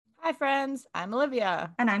Hi, friends. I'm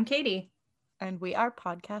Olivia. And I'm Katie. And we are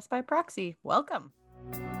Podcast by Proxy. Welcome.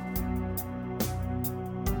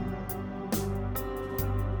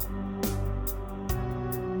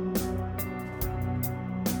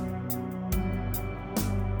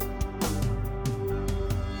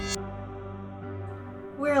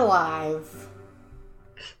 We're live.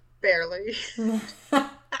 Barely.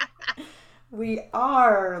 We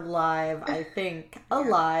are live, I think.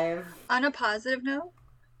 Alive. On a positive note,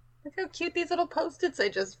 look how cute these little Post-its I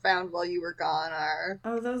just found while you were gone are.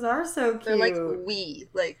 Oh, those are so cute. They're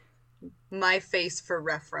like my face for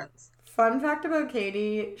reference. Fun fact about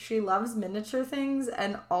Katie, she loves miniature things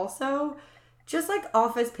and also just like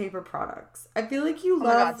office paper products. I feel like you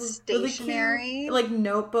love stationery. Really cute, like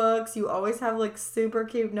notebooks. You always have like super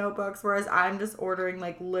cute notebooks, whereas I'm just ordering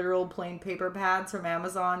like literal plain paper pads from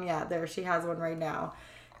Amazon. Yeah, there, she has one right now.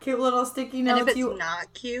 Cute little sticky notes. And if it's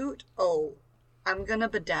not cute, I'm gonna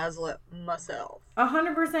bedazzle it myself.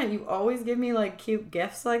 100%. You always give me like cute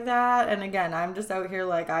gifts like that. And again, I'm just out here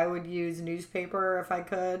like I would use newspaper if I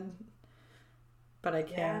could, but I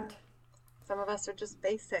can't. Yeah. Some of us are just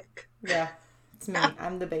basic. Yeah. It's me.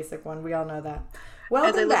 I'm the basic one. We all know that. Welcome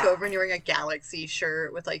As I back. look over and you're wearing a Galaxy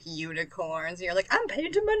shirt with like unicorns, and you're like, I'm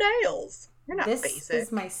painting my nails. You're not basic. This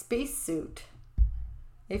is my spacesuit.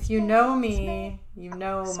 If you know me, you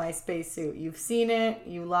know my spacesuit. You've seen it.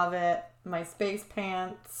 You love it. My space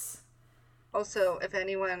pants. Also, if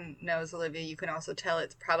anyone knows Olivia, you can also tell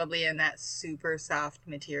it's probably in that super soft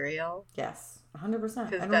material. Yes, 100%.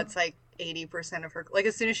 Because that's like 80% of her... Like,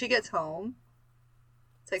 as soon as she gets home,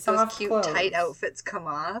 it's like soft those cute, clothes. tight outfits come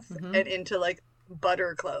off and into, like,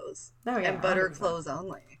 butter clothes. Oh, yeah, and butter 100%. clothes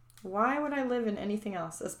only. Why would I live in anything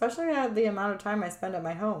else? Especially at the amount of time I spend at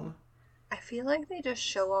my home. I feel like they just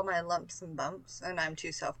show all my lumps and bumps, and I'm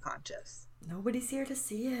too self-conscious. Nobody's here to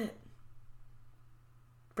see it.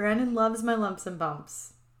 Brandon loves my lumps and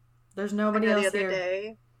bumps. There's nobody else here. The other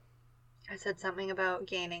day, I said something about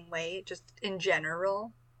gaining weight, just in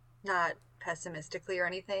general, not pessimistically or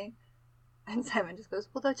anything. And Simon just goes,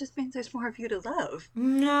 well, that just means there's more of you to love.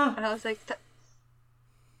 No. And I was like,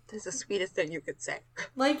 that's the sweetest thing you could say.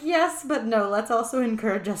 Like, yes, but no. Let's also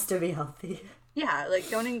encourage us to be healthy. Yeah, like,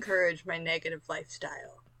 don't encourage my negative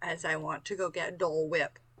lifestyle, as I want to go get Dole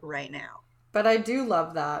Whip right now. But I do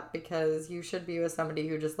love that, because you should be with somebody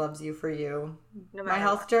who just loves you for you. My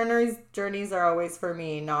health journeys are always for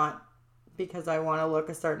me, not because I want to look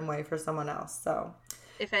a certain way for someone else. So,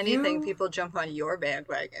 if anything, people jump on your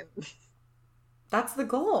bandwagon. That's the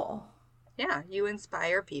goal. Yeah, you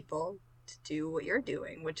inspire people to do what you're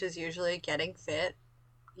doing, which is usually getting fit,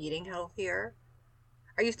 eating healthier.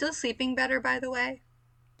 Are you still sleeping better, by the way?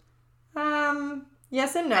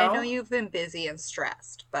 Yes and no. I know you've been busy and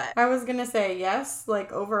stressed, but... I was going to say yes,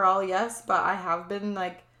 like overall yes, but I have been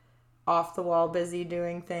like off the wall busy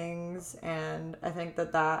doing things, and I think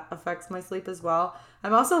that affects my sleep as well.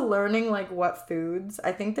 I'm also learning like what foods.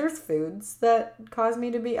 I think there's foods that cause me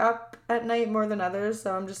to be up at night more than others,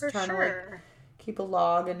 so I'm just trying to like keep a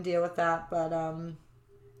log and deal with that, but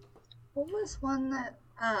what was one that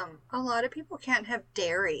a lot of people can't have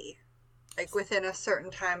dairy? Like, within a certain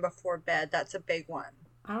time before bed. That's a big one.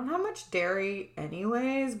 I don't have much dairy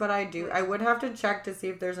anyways, but I do. I would have to check to see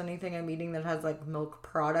if there's anything I'm eating that has, like, milk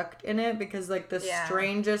product in it, because, like, the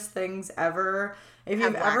strangest things ever. If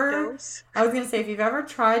you've ever... lactose. I was going to say, if you've ever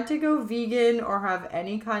tried to go vegan or have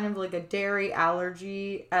any kind of, like, a dairy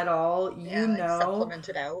allergy at all, you know...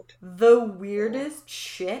 supplemented out. The weirdest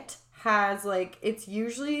shit has, like, it's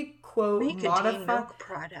usually... quote, modified milk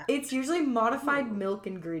product. It's usually modified milk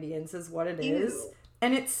ingredients is what it is. Ew.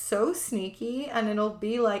 And it's so sneaky, and it'll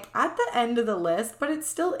be like at the end of the list, but it's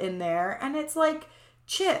still in there, and it's like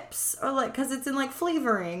chips or like, because it's in like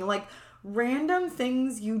flavoring, like random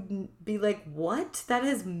things you'd be like, what? That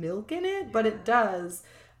has milk in it? But it does.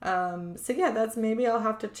 So yeah, that's, maybe I'll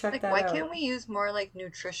have to check like, that why out. can't we use more like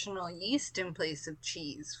nutritional yeast in place of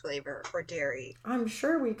cheese flavor or dairy? I'm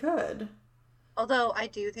sure we could. Although I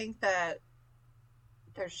do think that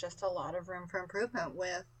there's just a lot of room for improvement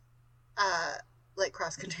with, like,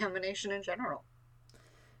 cross-contamination in general.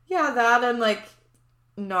 Yeah, that and, like,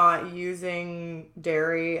 not using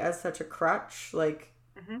dairy as such a crutch. Like,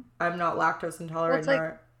 I'm not lactose intolerant. Well, it's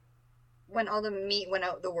like when all the meat went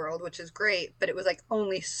out the world, which is great, but it was, like,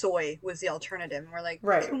 only soy was the alternative. And we're like,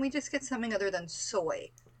 can we just get something other than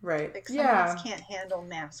soy? Right. Like, some of us can't handle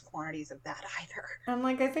mass quantities of that either. And,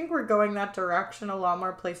 like, I think we're going that direction. A lot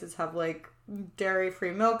more places have, like,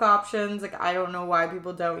 dairy-free milk options. Like, I don't know why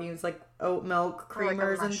people don't use, like, oat milk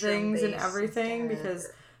creamers and things and everything. Instead. Because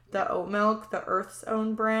the oat milk, the Earth's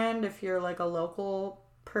own brand, if you're, like, a local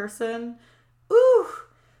person, ooh,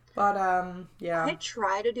 But yeah. I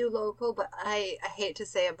try to do local, but I hate to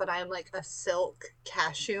say it, but I'm like a silk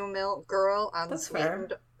cashew milk girl, That's fair.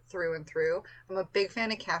 unsweetened through and through. I'm a big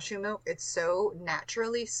fan of cashew milk. It's so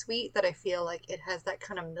naturally sweet that I feel like it has that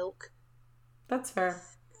kind of milk That's fair.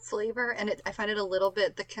 flavor, and I find it a little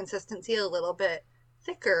bit, the consistency a little bit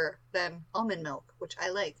thicker than almond milk, which I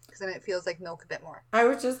like because then it feels like milk a bit more. I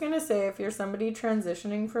was just going to say, if you're somebody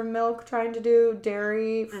transitioning from milk, trying to do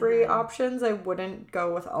dairy-free options, I wouldn't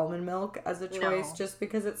go with almond milk as a choice just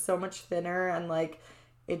because it's so much thinner and like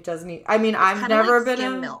it doesn't eat. I mean, I've never been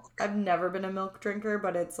a milk drinker,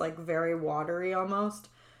 but it's like very watery almost.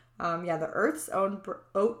 Yeah, the Earth's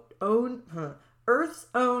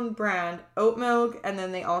own brand oat milk, and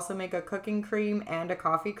then they also make a cooking cream and a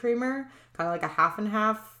coffee creamer, kind of like a half and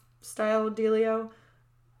half style dealio.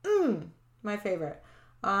 My favorite.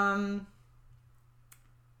 But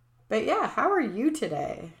yeah, how are you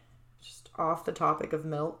today? Just off the topic of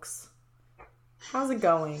milks. How's it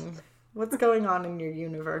going? What's going on in your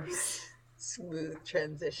universe? Smooth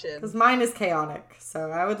transition. Because mine is chaotic,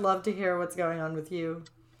 so I would love to hear what's going on with you.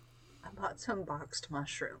 I bought some boxed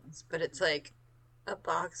mushrooms, but it's like a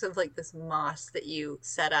box of like this moss that you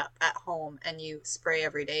set up at home and you spray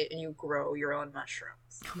every day and you grow your own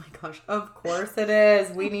mushrooms. Oh my gosh, of course it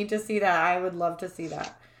is. We need to see that. I would love to see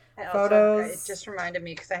that. Photos. It just reminded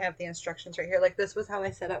me because I have the instructions right here. Like, this was how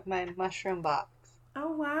I set up my mushroom box.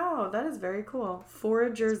 Oh wow, that is very cool.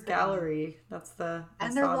 Foragers Gallery. That's the.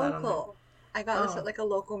 And they're local. I got this at like a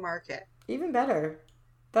local market. Even better.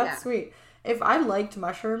 That's sweet. If I liked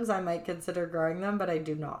mushrooms, I might consider growing them, but I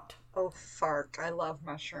do not. Oh, fark. I love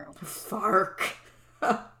mushrooms. Fark.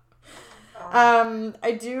 I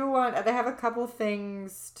have a couple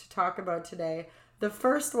things to talk about today. The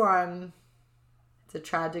first one, it's a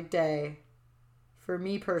tragic day for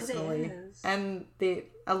me personally and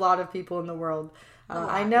a lot of people in the world.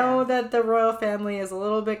 I know that the royal family is a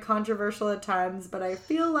little bit controversial at times, but I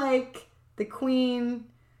feel like the Queen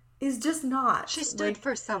is just not. She stood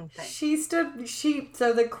for something.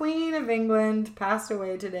 So the Queen of England passed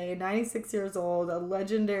away today, 96 years old, a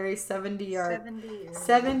legendary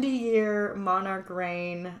 70-year monarch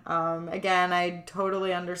reign. Again, I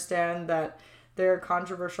totally understand that there are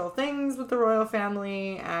controversial things with the royal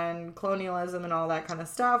family and colonialism and all that kind of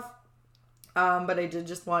stuff. But I did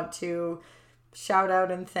just want to shout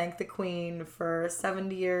out and thank the Queen for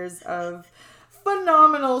 70 years of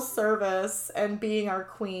phenomenal service and being our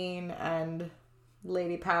queen and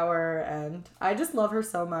lady power, and I just love her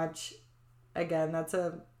so much. Again, that's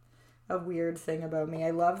a weird thing about me. I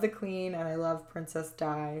love the Queen and I love Princess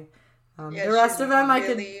Di. The rest of them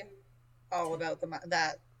really all about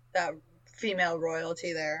that female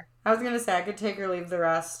royalty there. I was gonna say I could take or leave the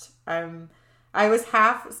rest. I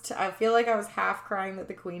feel like I was half crying that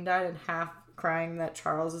the Queen died and half crying that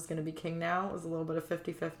Charles is gonna be king now. It was a little bit of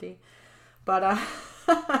 50-50. But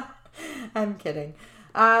I'm kidding.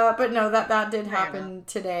 But no, that did happen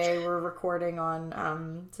today. We're recording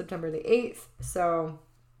on September the 8th. So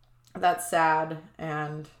that's sad,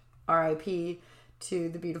 and RIP to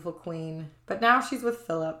the beautiful Queen. But now she's with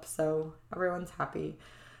Philip, so everyone's happy.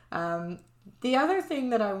 The other thing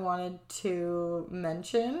that I wanted to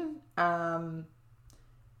mention, some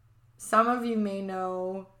of you may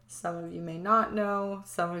know, some of you may not know.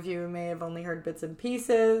 Some of you may have only heard bits and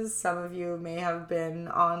pieces. Some of you may have been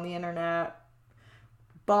on the internet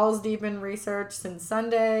balls deep in research since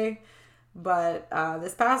Sunday. But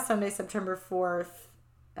this past Sunday, September 4th,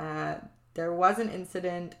 there was an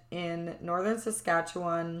incident in northern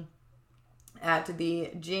Saskatchewan at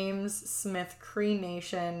the James Smith Cree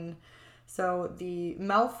Nation. So the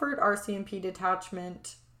Melfort RCMP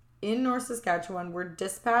detachment in North Saskatchewan were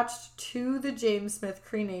dispatched to the James Smith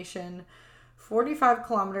Cree Nation 45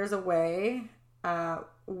 kilometers away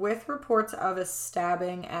with reports of a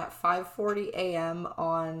stabbing at 5:40 a.m.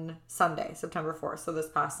 on Sunday, September 4th. So this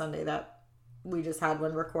past Sunday that we just had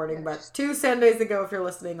when recording, but 2 Sundays ago if you're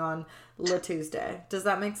listening on Le Tuesday. Does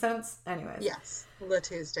that make sense? Anyways. Yes. Le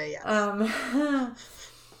Tuesday, yes.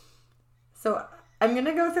 So I'm going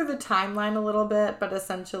to go through the timeline a little bit, but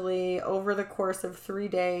essentially over the course of 3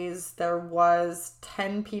 days, there was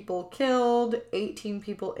 10 people killed, 18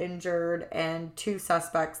 people injured, and 2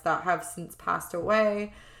 suspects that have since passed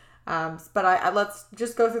away. But let's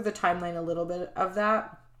just go through the timeline a little bit of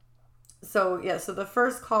that. So the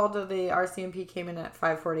first call to the RCMP came in at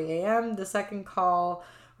 5:40 a.m. The second call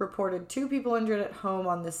reported 2 people injured at home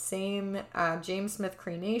on the same James Smith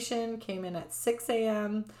Cree Nation, came in at 6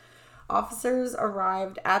 a.m. Officers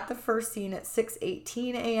arrived at the first scene at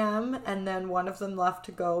 6:18 a.m. and then one of them left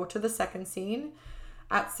to go to the second scene.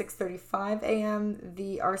 At 6:35 a.m.,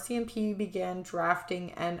 the RCMP began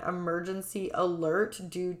drafting an emergency alert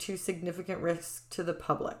due to significant risk to the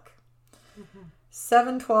public.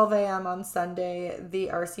 7:12 a.m. on Sunday, the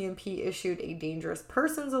RCMP issued a dangerous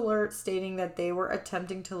persons alert stating that they were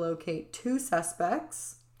attempting to locate 2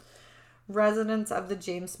 suspects. Residents of the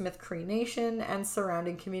James Smith Cree Nation and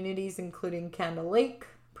surrounding communities, including Candle Lake,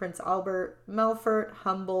 Prince Albert, Melfort,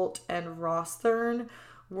 Humboldt, and Rosthern,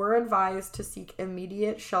 were advised to seek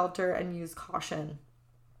immediate shelter and use caution.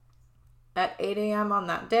 At 8 a.m. on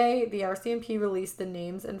that day, the RCMP released the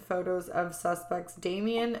names and photos of suspects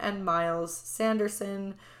Damien and Miles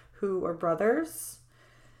Sanderson, who are brothers.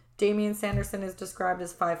 Damien Sanderson is described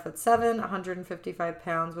as 5'7", 155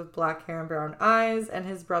 pounds with black hair and brown eyes, and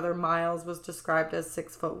his brother Miles was described as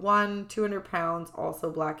 6'1", 200 pounds, also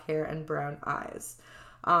black hair and brown eyes.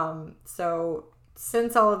 So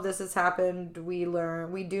since all of this has happened, we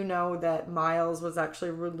do know that Miles was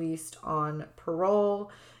actually released on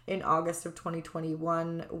parole in August of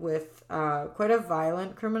 2021 with quite a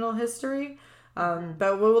violent criminal history.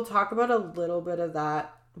 But we will talk about a little bit of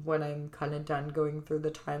that when I'm kind of done going through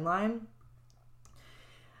the timeline.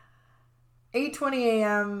 8:20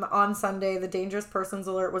 a.m. on Sunday, the dangerous persons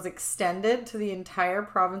alert was extended to the entire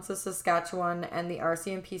province of Saskatchewan, and the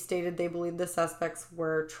RCMP stated they believed the suspects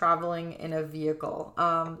were traveling in a vehicle.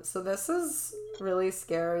 So this is really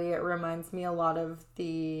scary. It reminds me a lot of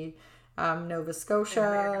the Nova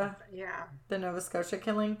Scotia, the Nova Scotia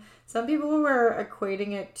killing. Some people were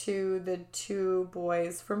equating it to the 2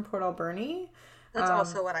 boys from Port Alberni. That's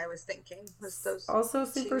also what I was thinking. Was those also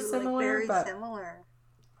super similar, like, very similar.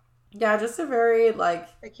 Yeah, just a very like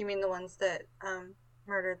you mean the ones that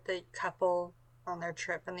murdered the couple on their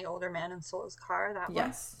trip and the older man and stole his car? That one?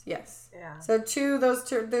 Yes. Yeah. So those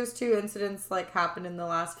two incidents like happened in the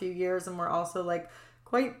last few years, and were also like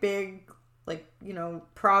quite big, like, you know,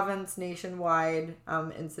 province nationwide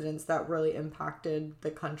incidents that really impacted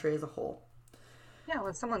the country as a whole. Yeah,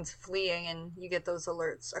 when someone's fleeing and you get those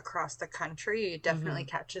alerts across the country, it definitely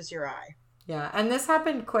catches your eye. Yeah, and this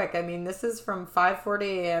happened quick. I mean, this is from 5:40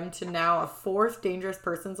 a.m. to now a 4th dangerous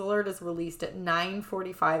persons alert is released at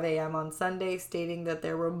 9:45 a.m. on Sunday, stating that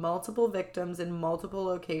there were multiple victims in multiple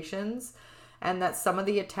locations and that some of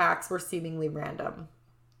the attacks were seemingly random.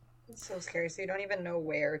 It's so scary. So you don't even know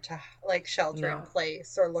where to like shelter in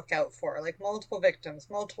place or look out for. Like multiple victims,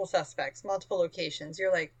 multiple suspects, multiple locations.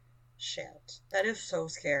 You're like, shit. That is so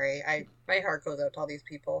scary. My heart goes out to all these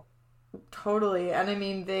people. Totally. And I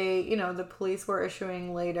mean, the police were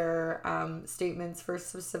issuing later statements for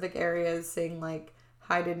specific areas saying like,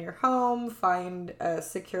 hide in your home, find a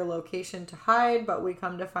secure location to hide. But we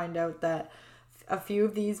come to find out that a few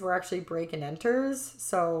of these were actually break and enters.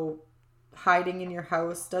 So hiding in your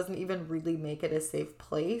house doesn't even really make it a safe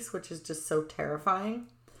place, which is just so terrifying.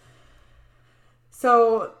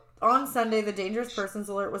 So on Sunday, the dangerous persons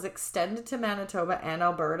alert was extended to Manitoba and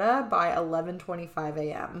Alberta by 11:25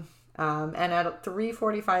 a.m. And at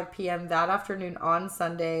 3:45 p.m. that afternoon on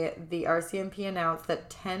Sunday, the RCMP announced that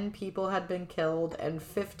 10 people had been killed and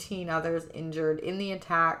 15 others injured in the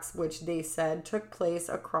attacks, which they said took place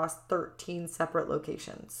across 13 separate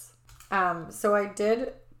locations. So I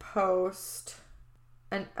did post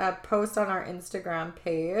a post on our Instagram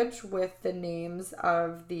page with the names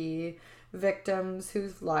of the victims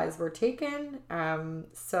whose lives were taken.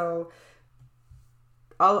 So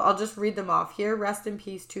I'll just read them off here. Rest in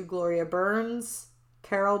peace to Gloria Burns,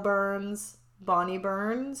 Carol Burns, Bonnie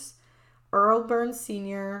Burns, Earl Burns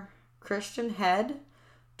Sr., Christian Head,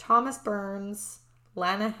 Thomas Burns,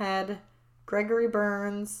 Lana Head, Gregory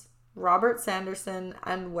Burns, Robert Sanderson,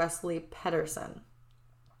 and Wesley Pedersen.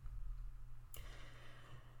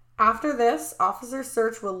 After this, officers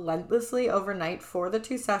searched relentlessly overnight for the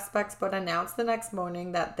 2 suspects, but announced the next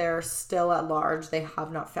morning that they're still at large. They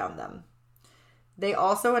have not found them. They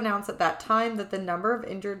also announced at that time that the number of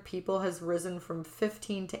injured people has risen from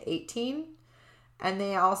 15 to 18. And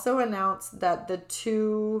they also announced that the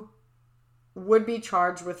 2 would be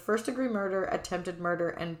charged with first-degree murder, attempted murder,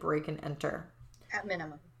 and break and enter. At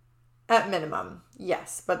minimum. At minimum,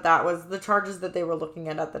 yes. But that was the charges that they were looking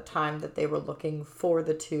at the time that they were looking for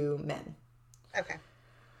the 2 men. Okay.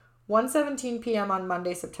 1:17 p.m. on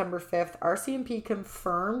Monday, September 5th, RCMP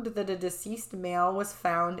confirmed that a deceased male was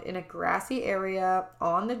found in a grassy area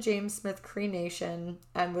on the James Smith Cree Nation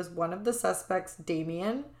and was one of the suspects,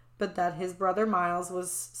 Damien, but that his brother Miles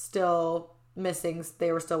was still missing.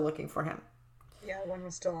 They were still looking for him. Yeah, one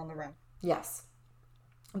was still on the run. Yes.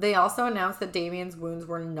 They also announced that Damien's wounds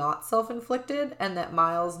were not self-inflicted and that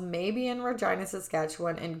Miles may be in Regina,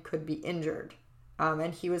 Saskatchewan and could be injured.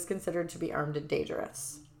 And he was considered to be armed and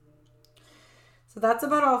dangerous. So that's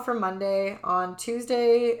about all for Monday. On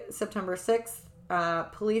Tuesday, September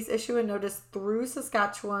 6th, police issue a notice through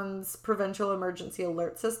Saskatchewan's provincial emergency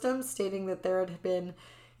alert system stating that there had been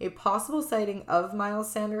a possible sighting of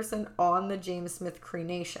Miles Sanderson on the James Smith Cree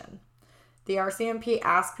Nation. The RCMP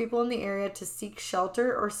asked people in the area to seek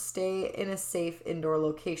shelter or stay in a safe indoor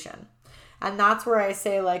location. And that's where I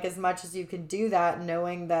say, like, as much as you can do that,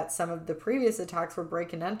 knowing that some of the previous attacks were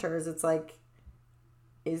break and enters, it's like,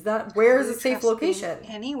 where is a safe location?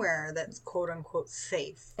 Anywhere that's quote unquote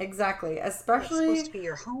safe. Exactly. Especially it's supposed to be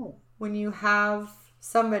your home. When you have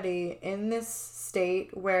somebody in this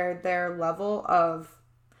state where their level of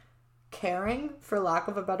caring, for lack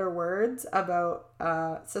of a better words, about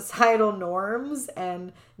societal norms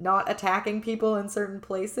and not attacking people in certain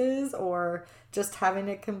places, or just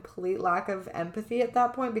having a complete lack of empathy at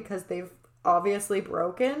that point because they've obviously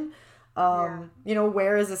broken,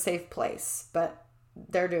 where is a safe place? But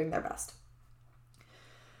they're doing their best.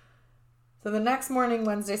 So the next morning,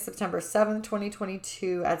 Wednesday, September 7th,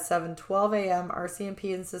 2022, at 7:12 a.m.,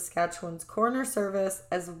 RCMP and Saskatchewan's Coroner Service,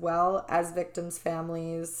 as well as victims'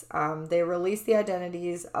 families, they released the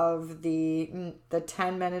identities of the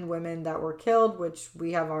 10 men and women that were killed, which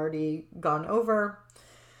we have already gone over.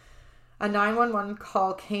 A 911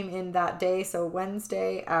 call came in that day, so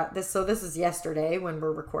Wednesday this is yesterday when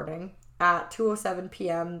we're recording, at 2:07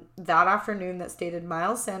 p.m. that afternoon, that stated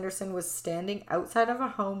Miles Sanderson was standing outside of a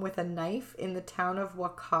home with a knife in the town of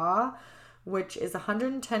Wakaw, which is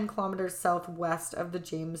 110 kilometers southwest of the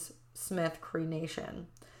James Smith Cree Nation.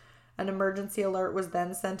 An emergency alert was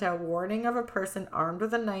then sent out warning of a person armed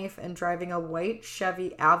with a knife and driving a white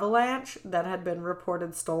Chevy Avalanche that had been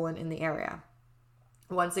reported stolen in the area.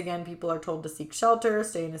 Once again, people are told to seek shelter,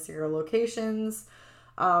 stay in secure locations.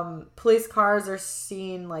 Police cars are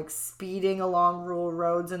seen like speeding along rural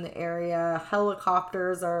roads in the area.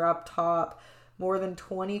 Helicopters are up top. More than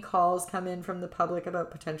 20 calls come in from the public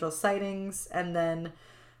about potential sightings. And then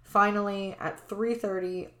finally at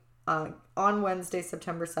 3:30 on Wednesday,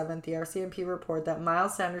 September 7th, the RCMP report that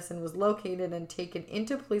Miles Sanderson was located and taken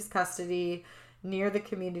into police custody near the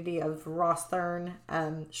community of Rosthern.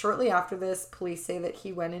 Shortly after this, police say that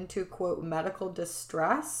he went into, quote, medical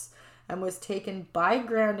distress and was taken by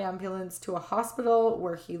ground ambulance to a hospital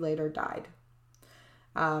where he later died.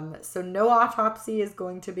 So no autopsy is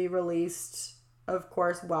going to be released, of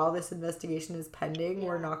course, while this investigation is pending. Yeah.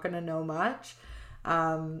 We're not going to know much.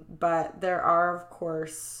 But there are, of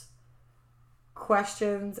course,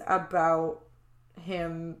 questions about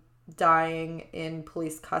him dying in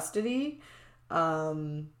police custody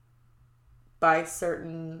by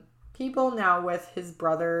certain people. Now, with his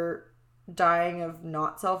brother dying of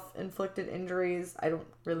not self-inflicted injuries, I don't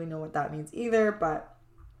really know what that means either, but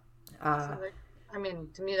to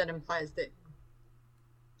me that implies that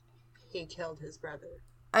he killed his brother.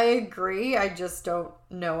 I agree. I just don't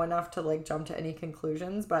know enough to jump to any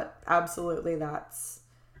conclusions, but absolutely that's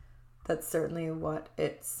certainly what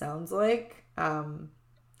it sounds like.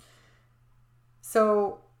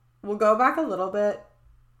 So we'll go back a little bit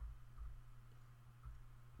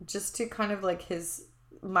just to kind of his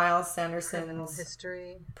Miles Sanderson's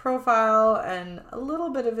history profile and a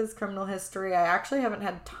little bit of his criminal history. I actually haven't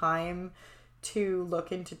had time to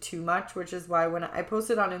look into too much, which is why when I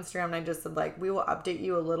posted on Instagram, I just said we will update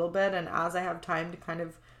you a little bit, and as I have time to kind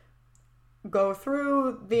of go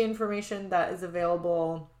through the information that is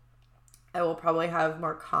available, I will probably have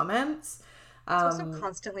more comments. It's also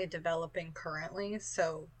constantly developing currently,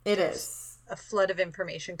 so it is a flood of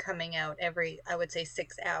information coming out every, I would say,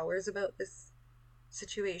 6 hours about this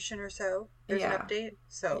situation or so. There's an update,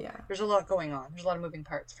 so there's a lot going on. There's a lot of moving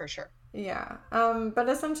parts for sure. Yeah, but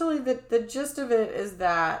essentially the gist of it is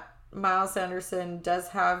that Miles Sanderson does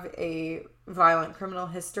have a violent criminal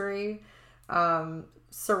history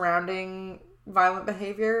surrounding violent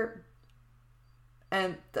behavior,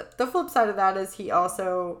 and the flip side of that is he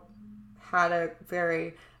also had a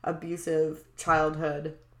very abusive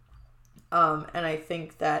childhood, and I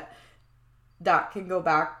think that can go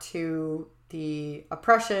back to the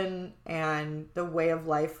oppression and the way of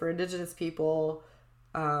life for Indigenous people,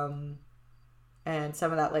 and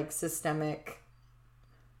some of that systemic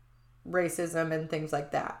racism and things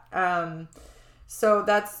like that. So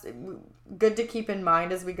that's good to keep in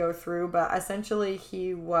mind as we go through, but essentially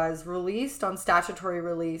he was released on statutory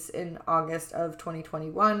release in August of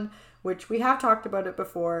 2021, which we have talked about it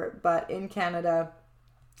before, but in Canada,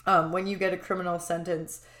 when you get a criminal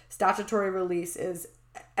sentence, statutory release is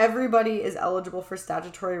everybody is eligible for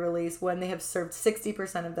statutory release when they have served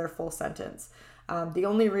 60% of their full sentence. The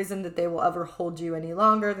only reason that they will ever hold you any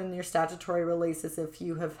longer than your statutory release is if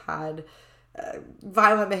you have had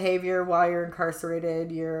violent behavior while you're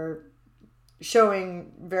incarcerated, you're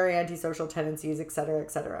showing very antisocial tendencies, etc.,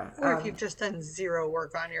 etc. Or if you've just done zero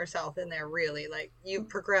work on yourself in there, really, like you've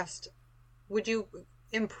progressed, would you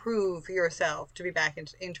improve yourself to be back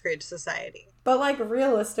into integrated society? But like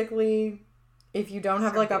realistically, if you don't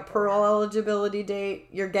have like a parole eligibility date,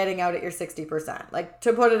 you're getting out at your 60%. Like,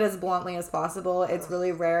 to put it as bluntly as possible, it's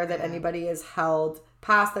really rare that anybody is held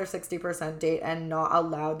past their 60% date and not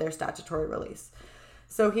allowed their statutory release.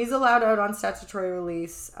 So he's allowed out on statutory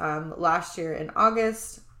release last year in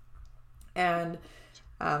August. And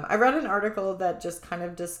I read an article that just kind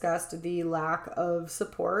of discussed the lack of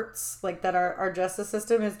supports, like that our justice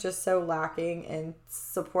system is just so lacking in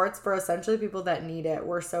supports for essentially people that need it.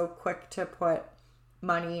 We're so quick to put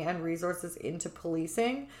money and resources into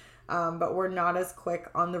policing, but we're not as quick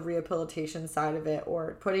on the rehabilitation side of it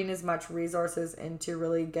or putting as much resources into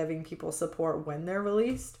really giving people support when they're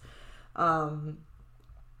released.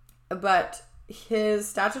 But his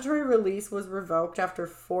statutory release was revoked after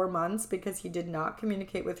 4 months because he did not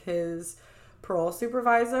communicate with his parole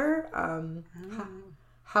supervisor.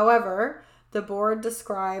 However, the board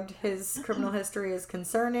described his criminal history as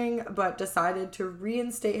concerning, but decided to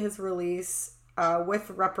reinstate his release with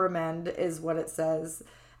reprimand, is what it says,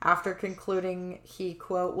 after concluding he,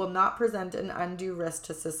 quote, will not present an undue risk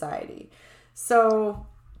to society. So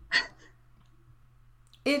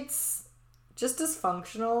it's just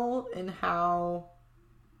dysfunctional in how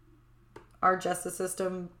our justice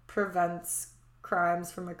system prevents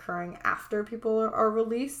crimes from occurring after people are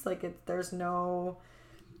released. Like, there's no...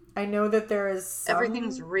 I know that there is some...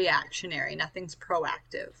 Everything's reactionary. Nothing's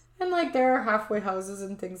proactive. And, like, there are halfway houses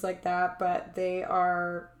and things like that, but they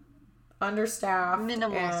are understaffed.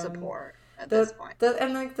 Minimal support at this point.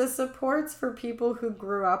 And, like, the supports for people who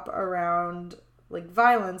grew up around... like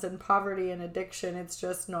violence and poverty and addiction, it's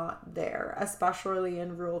just not there, especially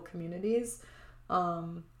in rural communities.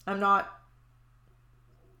 I'm not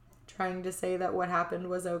trying to say that what happened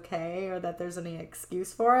was okay or that there's any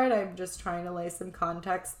excuse for it. I'm just trying to lay some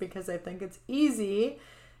context because I think it's easy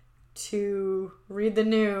to read the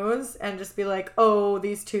news and just be like, oh,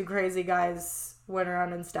 these two crazy guys went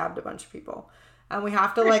around and stabbed a bunch of people. And we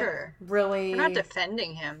have to really... We're not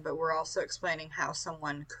defending him, but we're also explaining how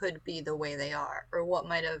someone could be the way they are or what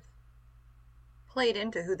might have played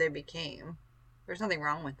into who they became. There's nothing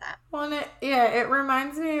wrong with that. Well, and it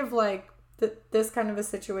reminds me of like this kind of a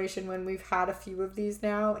situation when we've had a few of these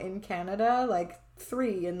now in Canada, like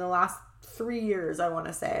 3 in the last 3 years, I want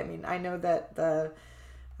to say. I mean, I know that the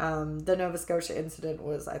Nova Scotia incident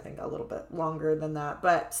was, I think, a little bit longer than that.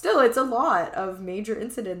 But still, it's a lot of major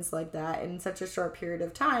incidents like that in such a short period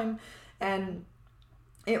of time. And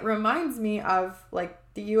it reminds me of, like,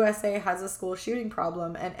 the USA has a school shooting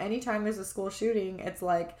problem. And anytime there's a school shooting, it's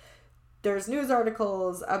like there's news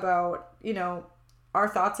articles about, you know, our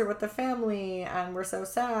thoughts are with the family and we're so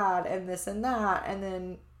sad and this and that. And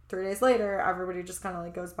then 3 days later, everybody just kind of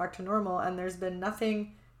like goes back to normal. And there's been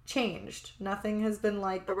nothing changed. Nothing has been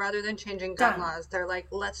like... But rather than changing gun laws, they're like,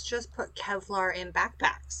 let's just put Kevlar in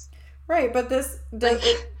backpacks. Right, but does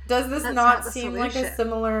this not seem like a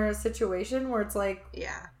similar situation where it's like,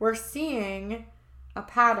 we're seeing a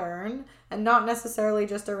pattern, and not necessarily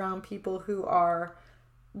just around people who are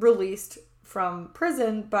released from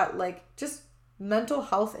prison, but like just mental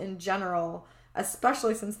health in general,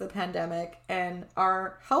 especially since the pandemic, and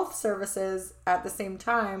our health services at the same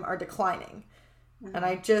time are declining. Mm-hmm. And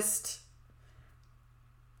I just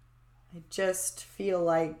feel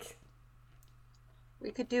like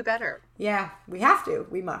we could do better. Yeah, we have to.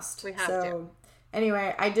 We must. We have to.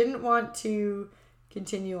 Anyway, I didn't want to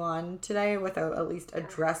continue on today without at least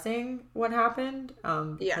addressing what happened,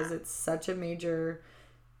 because it's such a major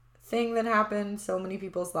thing that happened. So many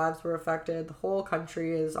people's lives were affected. The whole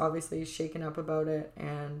country is obviously shaken up about it.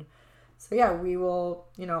 And so, yeah, we will,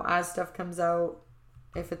 as stuff comes out,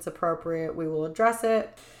 if it's appropriate, we will address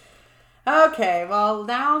it. Okay, well,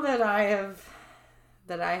 now that I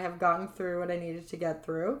have gotten through what I needed to get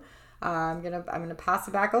through, I'm gonna pass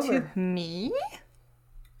it back over to me.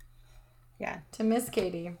 Yeah, to Miss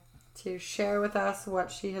Katie to share with us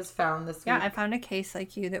what she has found this week. Yeah, I found a case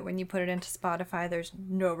like you that when you put it into Spotify, there's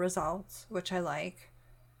no results, which I like.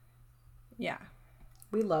 Yeah,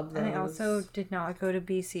 we love those. And I also did not go to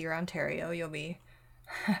BC or Ontario. You'll be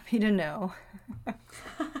happy to know.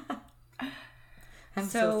 I'm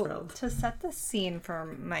so thrilled. To set the scene for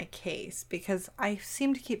my case, because I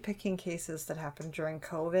seem to keep picking cases that happened during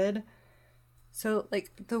COVID. So,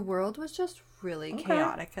 the world was just really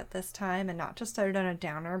chaotic at this time, and not just started on a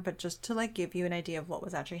downer, but just to, give you an idea of what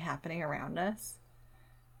was actually happening around us.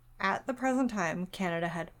 At the present time, Canada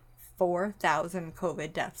had 4,000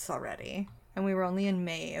 COVID deaths already, and we were only in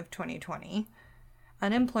May of 2020.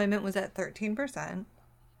 Unemployment was at 13%.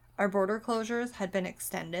 Our border closures had been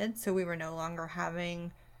extended, so we were no longer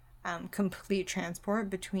having complete transport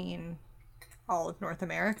between all of North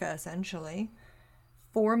America, essentially.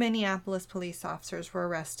 4 Minneapolis police officers were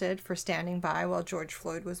arrested for standing by while George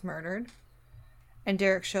Floyd was murdered. And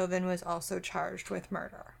Derek Chauvin was also charged with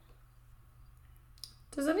murder.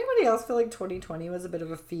 Does anybody else feel like 2020 was a bit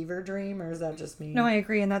of a fever dream, or is that just me? No, I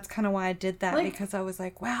agree, and that's kind of why I did that, because I was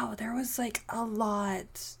like, wow, there was, like, a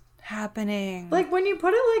lot happening. Like, when you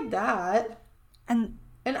put it like that, and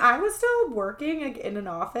I was still working, like, in an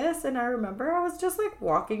office, and I remember I was just, like,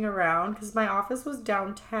 walking around, because my office was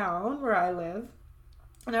downtown where I live,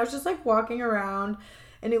 and I was just, like, walking around,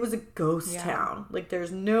 and it was a ghost town. Like,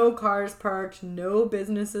 there's no cars parked, no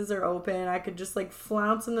businesses are open. I could just, like,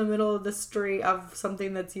 flounce in the middle of the street of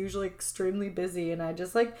something that's usually extremely busy. And I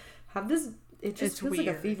just, like, have this... It just feels weird.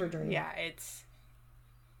 Like a fever dream. Yeah, it's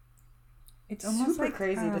almost super like,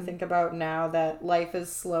 crazy to think about now that life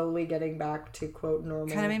is slowly getting back to, quote,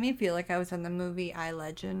 normal. Kind of made me feel like I was in the movie I,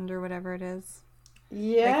 Legend or whatever it is.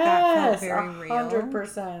 Yes, like, that felt very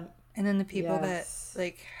 100%. Real. And then the people that,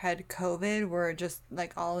 like, had COVID were just,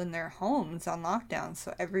 like, all in their homes on lockdown.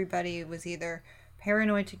 So everybody was either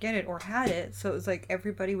paranoid to get it or had it. So it was like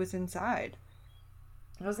everybody was inside.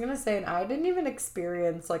 I was going to say, and I didn't even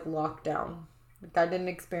experience, like, lockdown. Like, I didn't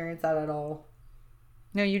experience that at all.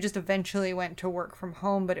 No, you just eventually went to work from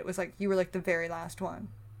home, but it was like you were, like, the very last one.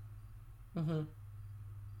 Mm-hmm.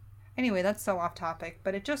 Anyway, that's so off topic.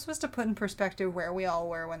 But it just was to put in perspective where we all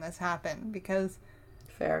were when this happened. Because...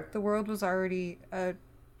 Fair. The world was already a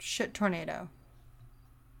shit tornado.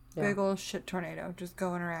 Yeah. Big old shit tornado just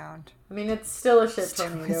going around. I mean, it's still a shit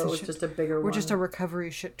tornado. It was just a bigger one. We're just a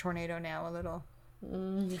recovery shit tornado now, a little.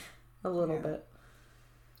 A little bit.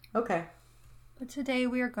 Okay. But today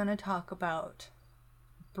we are going to talk about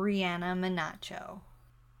Breanna Menacho.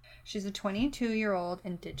 She's a 22-year-old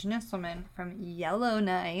Indigenous woman from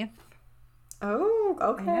Yellowknife. Oh,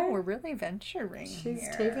 okay. I know, we're really venturing She's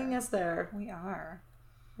here. Taking us there. We are.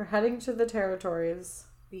 We're heading to the territories.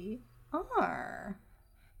 We are.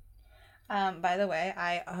 By the way,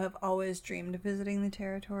 I have always dreamed of visiting the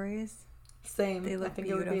territories. Same. They look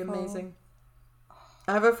beautiful. It would be amazing.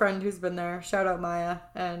 I have a friend who's been there. Shout out Maya.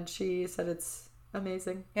 And she said it's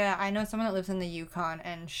amazing. Yeah, I know someone that lives in the Yukon,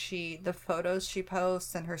 and the photos she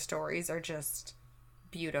posts and her stories are just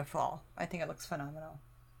beautiful. I think it looks phenomenal.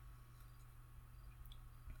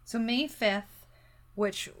 So May 5th,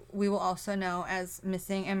 which we will also know as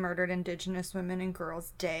Missing and Murdered Indigenous Women and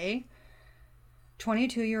Girls Day,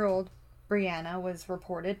 22-year-old Breanna was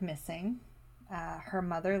reported missing. Her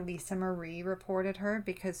mother, Lisa Marie, reported her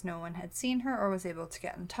because no one had seen her or was able to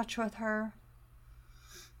get in touch with her.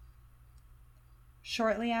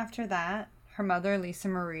 Shortly after that, her mother, Lisa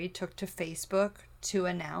Marie, took to Facebook to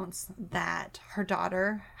announce that her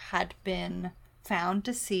daughter had been found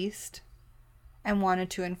deceased and wanted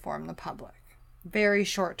to inform the public. Very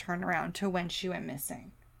short turnaround to when she went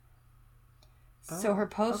missing. So her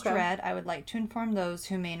post read, "I would like to inform those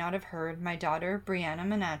who may not have heard, my daughter Breanna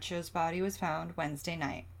Menacho's body was found Wednesday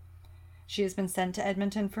night. She has been sent to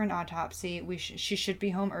Edmonton for an autopsy. She should be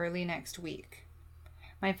home early next week.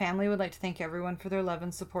 My family would like to thank everyone for their love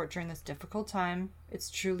and support during this difficult time. It's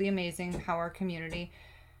truly amazing how our community,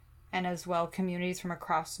 and as well communities from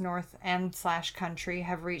across North and / country,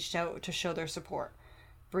 have reached out to show their support.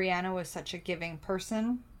 Breanna was such a giving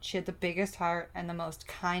person. She had the biggest heart and the most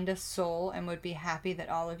kindest soul and would be happy that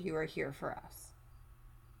all of you are here for us."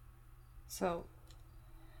 So,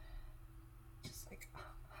 just like,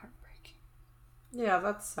 heartbreaking. Yeah,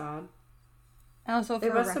 that's sad. Also,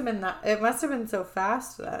 it must have been so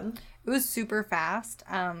fast then. It was super fast.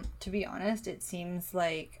 To be honest, it seems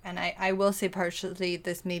like, and I will say partially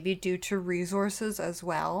this may be due to resources as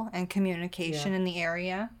well and communication in the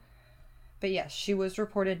area. But yes, she was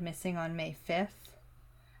reported missing on May 5th.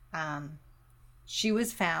 She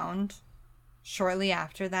was found shortly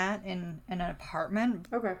after that in an apartment.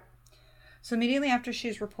 Okay. So immediately after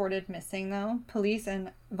she's reported missing, though, police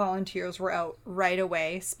and volunteers were out right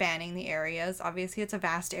away, spanning the areas. Obviously, it's a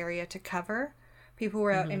vast area to cover. People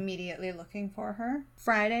were out immediately looking for her.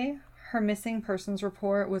 Friday, her missing persons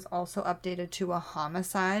report was also updated to a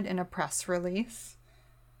homicide in a press release.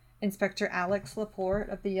 Inspector Alex Laporte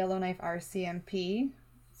of the Yellowknife RCMP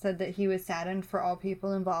said that he was saddened for all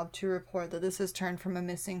people involved to report that this has turned from a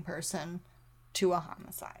missing person to a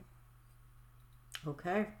homicide.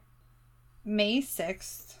 Okay. May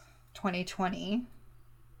 6th, 2020,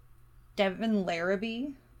 Devin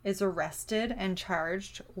Larrabee is arrested and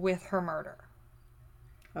charged with her murder.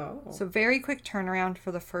 Oh. So very quick turnaround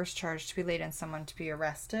for the first charge to be laid on someone to be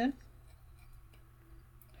arrested.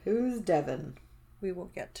 Who's Devin? We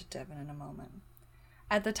will get to Devin in a moment.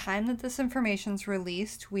 At the time that this information's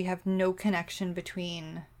released, we have no connection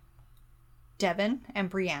between Devin and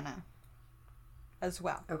Breanna as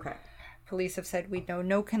well. Okay. Police have said we know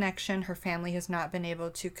no connection. Her family has not been able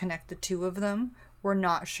to connect the two of them. We're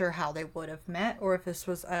not sure how they would have met or if this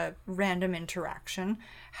was a random interaction.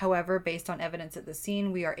 However, based on evidence at the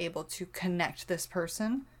scene, we are able to connect this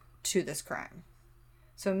person to this crime.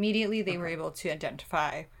 So immediately they were able to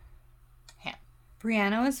identify him.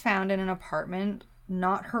 Breanna was found in an apartment,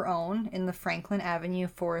 not her own, in the Franklin Avenue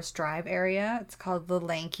Forest Drive area. It's called the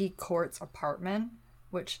Lanky Courts apartment,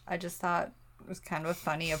 which I just thought was kind of a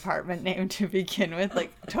funny apartment name to begin with,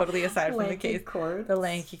 like totally aside from the case. Court. The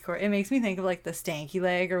Lanky Court. It makes me think of like the Stanky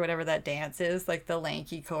Leg or whatever that dance is, like the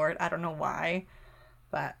Lanky Court. I don't know why,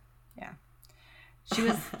 but yeah.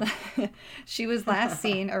 She was last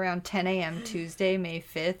seen around 10 a.m. Tuesday, May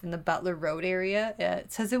 5th in the Butler Road area.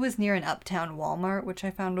 It says it was near an uptown Walmart, which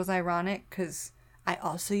I found was ironic because I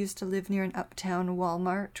also used to live near an uptown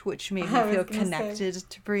Walmart, which made me feel connected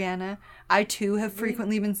to Breanna. I too have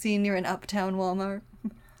frequently been seen near an uptown Walmart.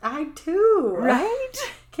 I too. Right?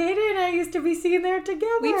 Katie and I used to be seen there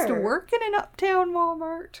together. We used to work in an uptown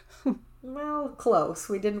Walmart. Well, close.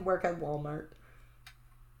 We didn't work at Walmart.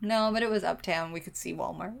 No, but it was uptown. We could see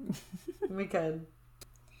Walmart. We could.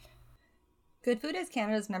 Good Food is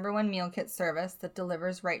Canada's #1 meal kit service that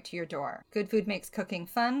delivers right to your door. Good Food makes cooking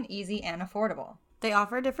fun, easy, and affordable. They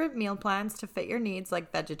offer different meal plans to fit your needs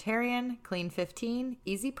like vegetarian, clean 15,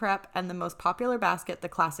 easy prep, and the most popular basket, the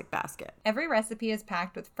classic basket. Every recipe is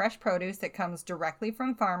packed with fresh produce that comes directly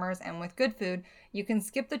from farmers, and with Good Food, you can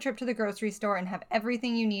skip the trip to the grocery store and have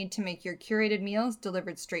everything you need to make your curated meals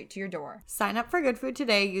delivered straight to your door. Sign up for Good Food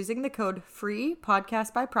today using the code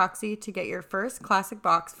FREEPODCASTBYPROXY to get your first classic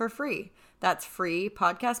box for free. That's free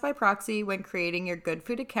podcast by proxy when creating your Good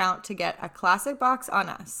Food account to get a classic box on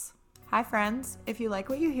us. Hi friends, if you like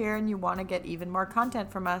what you hear and you want to get even more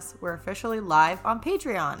content from us, we're officially live on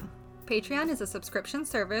Patreon. Patreon is a subscription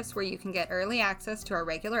service where you can get early access to our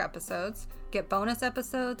regular episodes, get bonus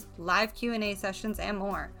episodes, live Q&A sessions, and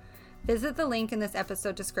more. Visit the link in this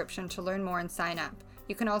episode description to learn more and sign up.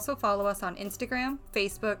 You can also follow us on Instagram,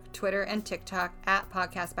 Facebook, Twitter, and TikTok at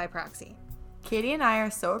Podcast by Proxy. Katie and I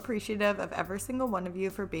are so appreciative of every single one of you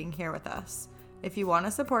for being here with us. If you want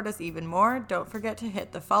to support us even more, don't forget to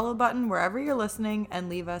hit the follow button wherever you're listening and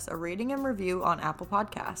leave us a rating and review on Apple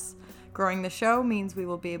Podcasts. Growing the show means we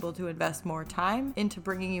will be able to invest more time into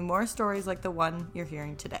bringing you more stories like the one you're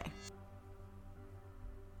hearing today.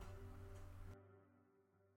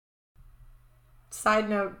 Side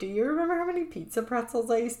note, do you remember how many pizza pretzels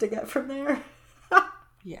I used to get from there?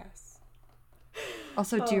 Yes.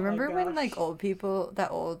 Also, do you remember when like old people,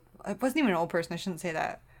 I wasn't even an old person, I shouldn't say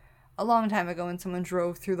that. A long time ago when someone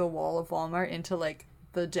drove through the wall of Walmart into like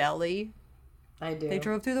the deli. I do. They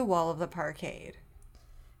drove through the wall of the parkade.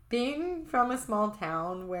 Being from a small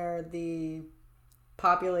town where the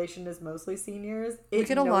population is mostly seniors, it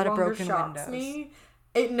get a lot of broken windows.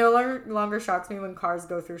 It no longer shocks me when cars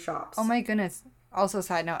go through shops. Oh my goodness. Also,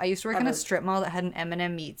 side note, I used to work in a strip mall that had an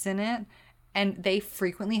M&M Meats in it. And they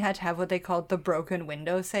frequently had to have what they called the broken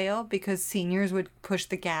window sale because seniors would push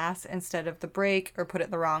the gas instead of the brake or put it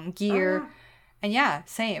in the wrong gear. And yeah,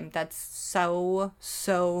 same. That's so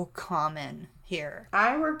common here.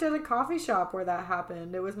 I worked at a coffee shop where that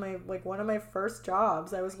happened. It was one of my first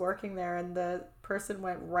jobs. I was working there and the person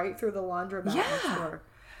went right through the laundromat next door.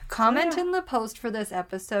 Comment in the post for this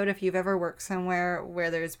episode if you've ever worked somewhere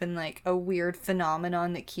where there's been like a weird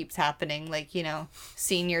phenomenon that keeps happening, like, you know,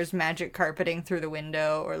 seniors magic carpeting through the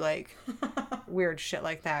window or like weird shit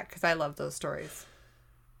like that, because I love those stories.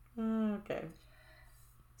 Okay.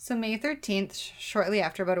 So May 13th, shortly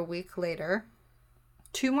after, about a week later,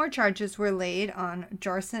 2 more charges were laid on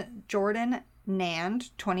Jordan Nand,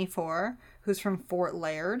 24, who's from Fort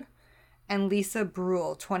Laird, and Lisa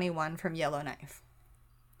Brule, 21, from Yellowknife.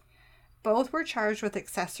 Both were charged with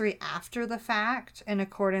accessory after the fact in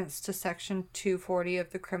accordance to Section 240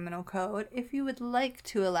 of the Criminal Code. If you would like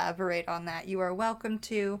to elaborate on that, you are welcome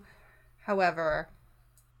to. However...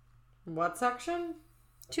 What section?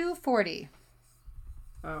 240.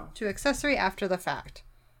 Oh. To accessory after the fact.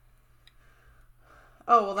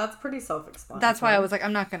 Oh, well, that's pretty self-explanatory. That's why I was like,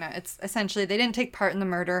 I'm not gonna. It's essentially, they didn't take part in the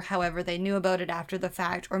murder. However, they knew about it after the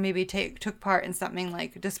fact, or maybe took part in something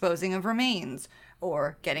like disposing of remains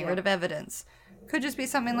or getting rid of evidence. Could just be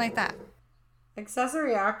something like that.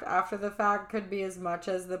 Accessory act after the fact could be as much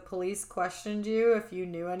as the police questioned you if you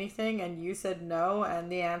knew anything and you said no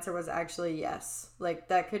and the answer was actually yes. Like,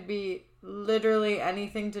 that could be literally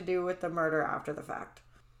anything to do with the murder after the fact.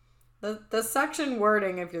 The section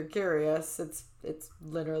wording, if you're curious, it's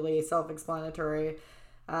literally self-explanatory.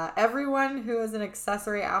 Everyone who is an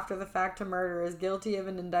accessory after the fact to murder is guilty of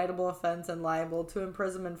an indictable offense and liable to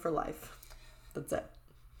imprisonment for life. That's it.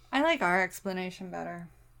 I like our explanation better.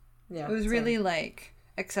 Yeah, it was really like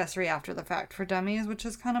accessory after the fact for dummies, which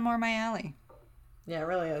is kind of more my alley. Yeah, it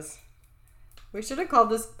really is. We should have called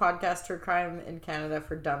this podcast True Crime in Canada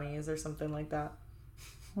for Dummies or something like that.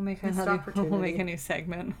 We'll make a new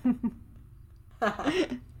segment.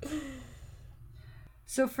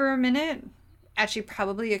 So for a minute, actually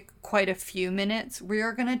probably quite a few minutes, we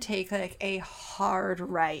are going to take like a hard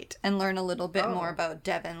right and learn a little bit more about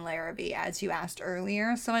Devin Larrabee, as you asked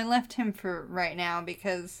earlier. So I left him for right now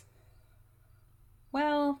because,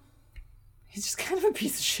 well, he's just kind of a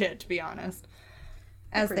piece of shit, to be honest.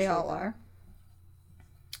 As they all are.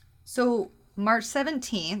 So March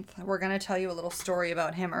 17th, we're going to tell you a little story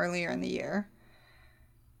about him earlier in the year.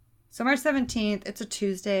 So March 17th, it's a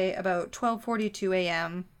Tuesday, about 12:42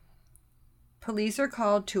 a.m., police are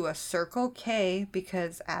called to a Circle K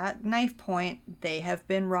because at knife point, they have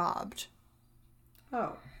been robbed.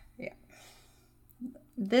 Oh. Yeah.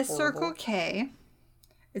 This Horrible. Circle K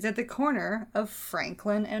is at the corner of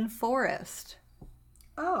Franklin and Forest.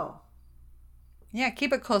 Oh. Yeah,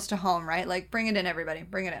 keep it close to home, right? Like, bring it in, everybody.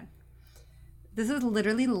 Bring it in. This is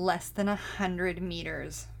literally less than 100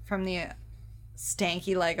 meters from the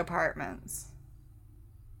stanky leg apartments.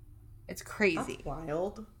 It's crazy. That's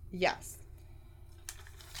wild. Yes.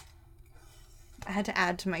 I had to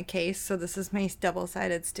add to my case, so this is my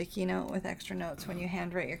double-sided sticky note with extra notes. When you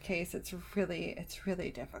handwrite your case, it's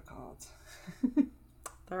really difficult.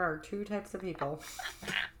 There are two types of people.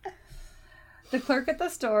 The clerk at the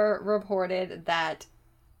store reported that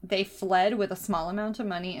they fled with a small amount of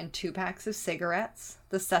money and 2 packs of cigarettes.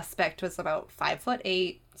 The suspect was about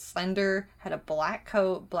 5'8", slender, had a black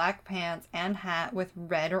coat, black pants, and hat with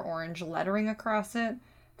red or orange lettering across it.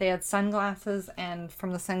 They had sunglasses, and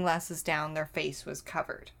from the sunglasses down, their face was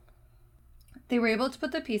covered. They were able to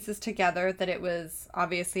put the pieces together that it was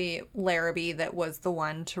obviously Larrabee that was the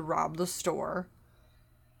one to rob the store.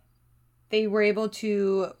 They were able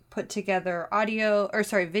to put together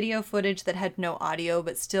video footage that had no audio,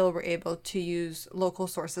 but still were able to use local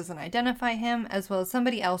sources and identify him, as well as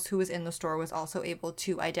somebody else who was in the store was also able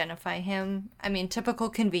to identify him. I mean, typical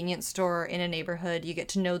convenience store in a neighborhood, you get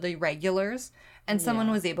to know the regulars, and someone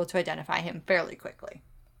was able to identify him fairly quickly.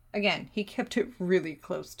 Again, he kept it really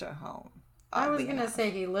close to home. I was going to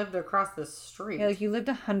say he lived across the street. Yeah, like he lived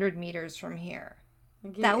 100 meters from here.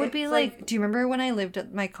 That would be like, do you remember when I lived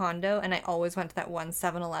at my condo and I always went to that one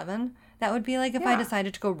 7-Eleven? That would be like if I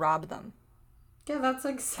decided to go rob them. Yeah, that's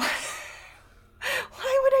like...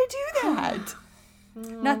 Why would I do that?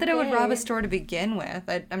 Not that I would rob a store to begin with.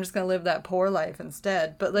 I'm just going to live that poor life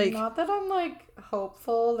instead. But like... Not that I'm like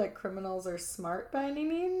hopeful that criminals are smart by any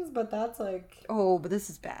means, but that's like... Oh, but this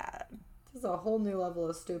is bad. This is a whole new level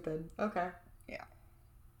of stupid. Okay. Yeah.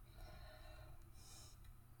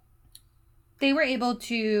 They were able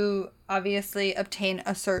to obviously obtain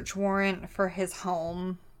a search warrant for his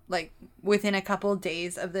home, like within a couple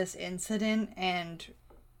days of this incident, and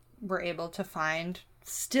were able to find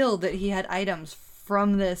still that he had items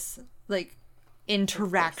from this like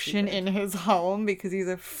interaction in his home because he's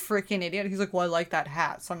a freaking idiot. He's like, well, I like that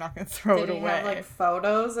hat, so I'm not going to throw it away. Did he have like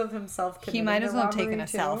photos of himself committing He might as well have taken a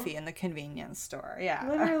too? Selfie in the convenience store. Yeah.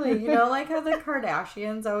 Literally, you know, like how the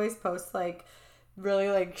Kardashians always post like really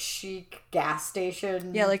like chic gas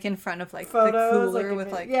station like in front of like photos, the cooler like,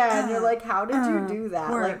 with like and you're like, how did you do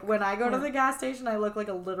that? Work, like when I go to the gas station I look like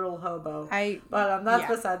a literal hobo. But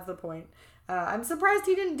that's besides the point. I'm surprised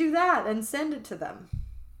he didn't do that and send it to them.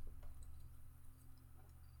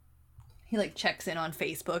 He like checks in on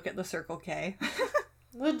Facebook at the Circle K.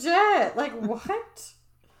 Legit. Like what?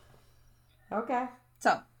 Okay.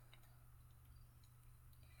 So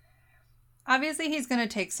obviously, he's going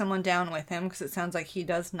to take someone down with him because it sounds like he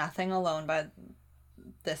does nothing alone by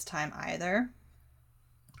this time either.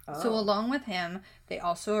 Oh. So along with him, they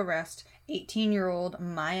also arrest 18-year-old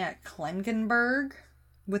Maya Klingenberg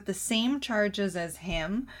with the same charges as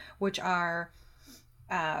him, which are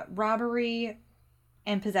robbery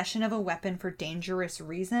and possession of a weapon for dangerous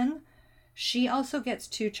reason. She also gets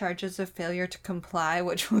 2 charges of failure to comply,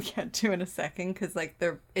 which we'll get to in a second because like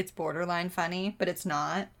it's borderline funny, but it's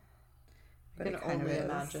not. I can only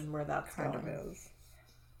imagine where that's going.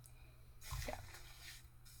 Yeah.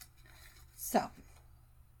 So,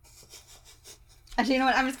 Actually, you know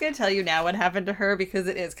what? I'm just going to tell you now what happened to her because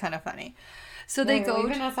it is kind of funny. So they go...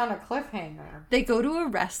 Leaving us on a cliffhanger. They go to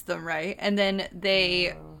arrest them, right? And then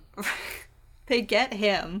they... they get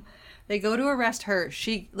him. They go to arrest her.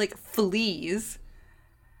 She, like, flees.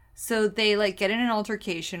 So they, like, get in an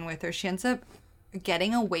altercation with her. She ends up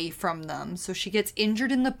getting away from them. So she gets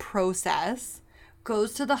injured in the process.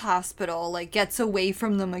 Goes to the hospital. Like, gets away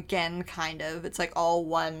from them again, kind of. It's, like, all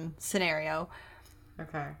one scenario.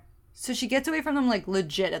 Okay. So she gets away from them, like,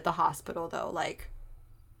 legit at the hospital, though. Like,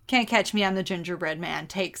 can't catch me, I'm the gingerbread man.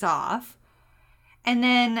 Takes off. And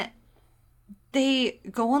then they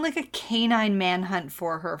go on, like, a canine manhunt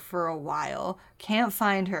for her for a while. Can't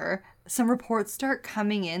find her. Some reports start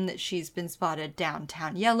coming in that she's been spotted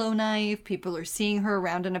downtown Yellowknife. People are seeing her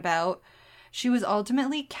around and about. She was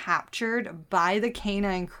ultimately captured by the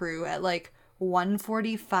canine crew at, like,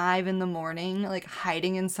 1:45 in the morning, like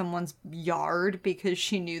hiding in someone's yard because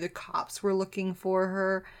she knew the cops were looking for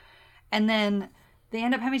her. And then they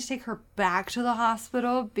end up having to take her back to the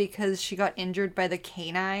hospital because she got injured by the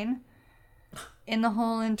canine in the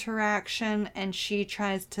whole interaction. And she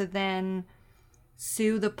tries to then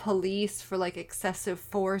sue the police for, like, excessive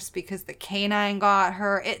force because the canine got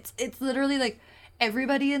her. It's literally like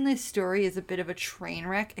everybody in this story is a bit of a train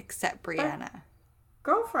wreck except Breanna.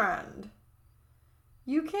 Girlfriend.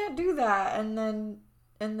 You can't do that and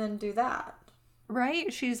then do that.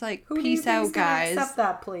 Right? She's like, Who peace do you out, guys. Accept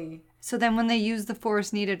that plea. So then when they use the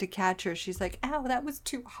force needed to catch her, she's like, ow, that was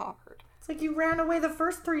too hard. It's like you ran away the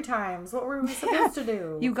first 3 times. What were we supposed to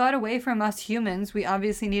do? You got away from us humans. We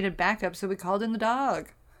obviously needed backup, so we called in the dog.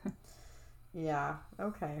 Yeah.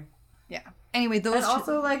 Okay. Yeah. Anyway, those... And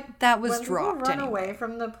also, like, that was when dropped people run anyway. away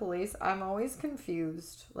from the police, I'm always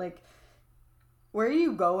confused. Like, where are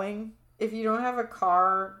you going if you don't have a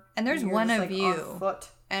car? And there's you're one just, of like, you on foot?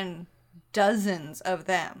 and dozens of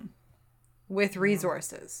them with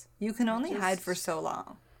resources. You can only hide for so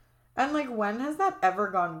long. And, like, when has that ever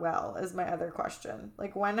gone well is my other question.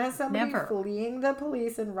 Like, when has somebody Never. fleeing the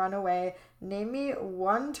police and run away? Name me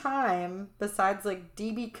one time besides, like,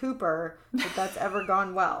 D.B. Cooper that's ever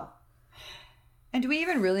gone well. And do we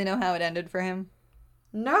even really know how it ended for him?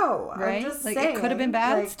 No. Right? I'm just like, saying. it could have been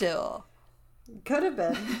bad like, still. Could have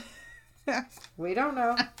been. We don't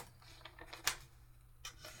know.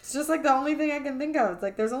 It's just, like, the only thing I can think of. It's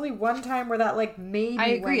like, there's only one time where that, like, maybe I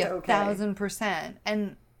agree went okay. 1,000%.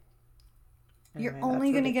 And you're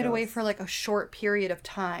only going to get away for, like, a short period of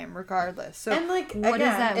time, regardless. So and, like, what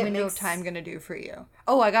again, is that window of time going to do for you?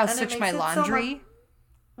 Oh, I got to switch my laundry?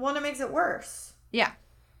 Well, it makes it worse. Yeah.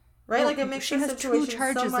 Right? Well, like, it makes she the has 2 situation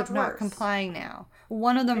charges so much of not worse. complying now.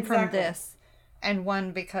 One of them Exactly. from this, and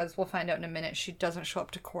one because we'll find out in a minute she doesn't show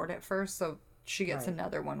up to court at first, so she gets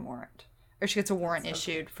another one warrant. Or she gets a warrant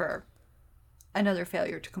issued for another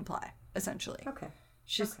failure to comply, essentially. Okay.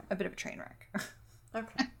 She's a bit of a train wreck.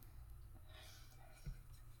 Okay.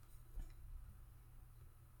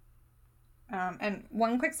 And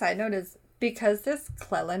one quick side note is because this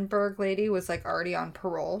Clellenberg lady was, like, already on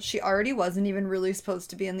parole, she already wasn't even really supposed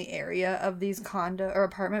to be in the area of these condo or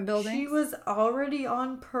apartment buildings. She was already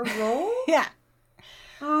on parole? Yeah.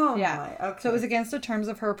 Oh, Yeah. my. Okay. So it was against the terms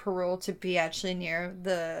of her parole to be actually near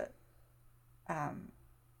the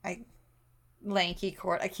Lanky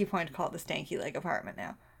Court. I keep wanting to call it the Stanky Leg apartment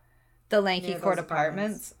now. The Lanky Court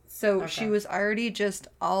apartments. So she was already just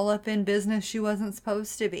all up in business she wasn't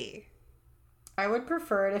supposed to be. I would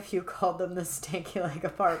prefer it if you called them the Stanky Leg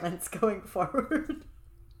apartments going forward.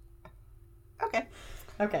 Okay.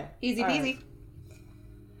 Okay. Easy peasy.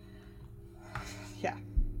 Right. Yeah.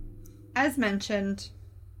 As mentioned,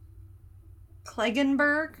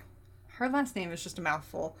 Kleggenberg, her last name is just a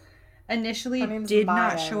mouthful, initially did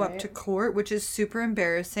not show up to court, which is super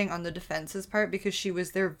embarrassing on the defense's part because she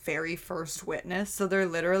was their very first witness. So they're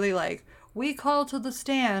literally like, we call to the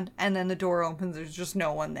stand, and then the door opens, there's just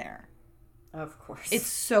no one there. Of course. It's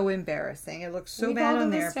so embarrassing. It looks so bad on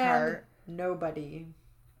their part. Nobody.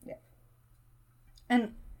 Yeah.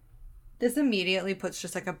 And this immediately puts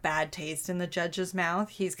just, like, a bad taste in the judge's mouth.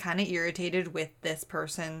 He's kind of irritated with this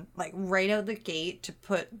person, like, right out the gate to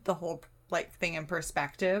put the whole, like, thing in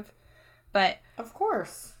perspective. But of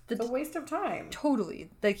course. It's a waste of time. Totally.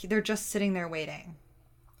 Like, they're just sitting there waiting.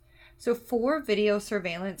 So 4 video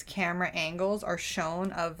surveillance camera angles are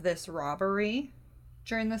shown of this robbery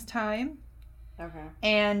during this time. Okay.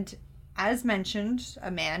 And as mentioned, a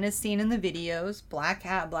man is seen in the videos, black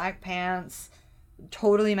hat, black pants,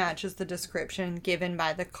 totally matches the description given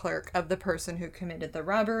by the clerk of the person who committed the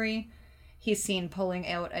robbery. He's seen pulling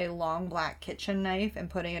out a long black kitchen knife and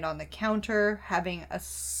putting it on the counter, having a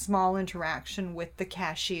small interaction with the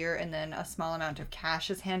cashier, and then a small amount of cash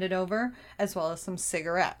is handed over, as well as some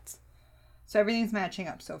cigarettes. So everything's matching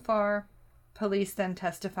up so far. Police then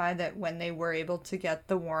testify that when they were able to get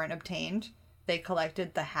the warrant obtained, they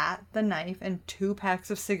collected the hat, the knife, and 2 packs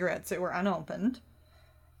of cigarettes that were unopened.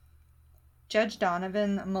 Judge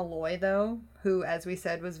Donovan Malloy, though, who, as we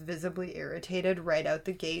said, was visibly irritated right out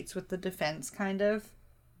the gates with the defense, kind of,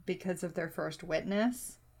 because of their first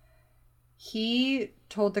witness, he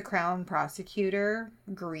told the Crown prosecutor,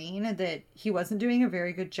 Green, that he wasn't doing a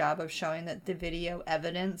very good job of showing that the video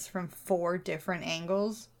evidence from 4 different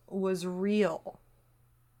angles was real.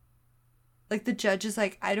 Like, the judge is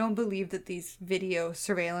like, I don't believe that these video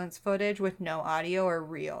surveillance footage with no audio are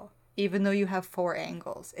real, even though you have 4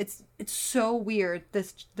 angles. It's so weird,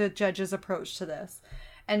 the judge's approach to this.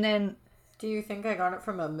 And then... Do you think I got it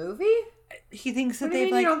from a movie? He thinks that What do you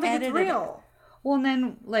they've, mean like, you don't think it's real? Well, and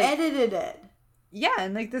then, like... Edited it. Yeah,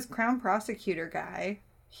 and, like, this Crown prosecutor guy,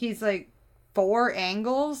 he's, like, 4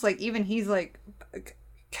 angles? Like, even he's, like,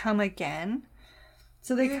 come again?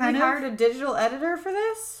 So they kind of... hired a digital editor for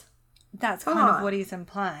this? That's kind of what he's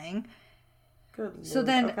implying. Good Lord. So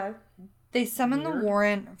then... Okay. They summon the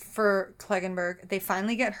warrant for Kleggenberg. They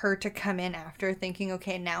finally get her to come in after, thinking,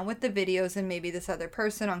 okay, now with the videos and maybe this other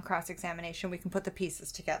person on cross-examination, we can put the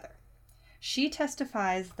pieces together. She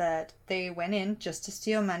testifies that they went in just to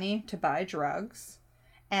steal money to buy drugs,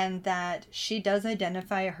 and that she does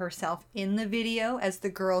identify herself in the video as the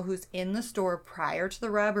girl who's in the store prior to the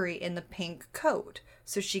robbery in the pink coat,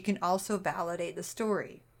 so she can also validate the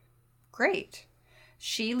story. Great.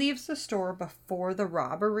 She leaves the store before the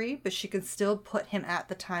robbery, but she could still put him at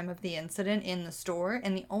the time of the incident in the store,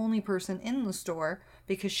 and the only person in the store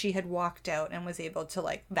because she had walked out and was able to,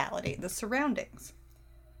 like, validate the surroundings.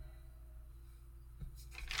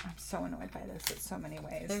 I'm so annoyed by this in so many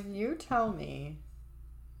ways. If you tell me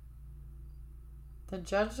the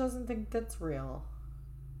judge doesn't think that's real,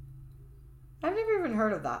 I've never even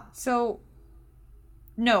heard of that. So...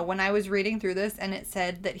 No, when I was reading through this and it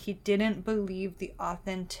said that he didn't believe the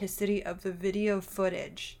authenticity of the video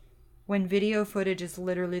footage, when video footage is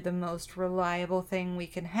literally the most reliable thing we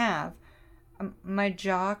can have, my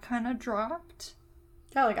jaw kind of dropped.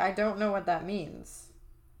 Yeah, like, I don't know what that means.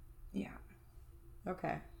 Yeah.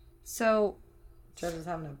 Okay. So... Judge is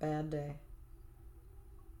having a bad day.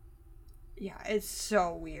 Yeah, it's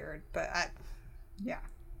so weird, but yeah.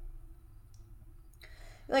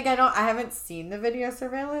 Like, I haven't seen the video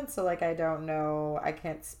surveillance, so, like, I don't know. I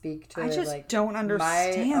can't speak to, I just like, don't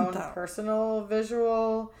understand, my own though. personal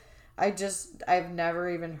visual. I've never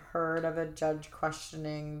even heard of a judge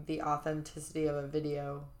questioning the authenticity of a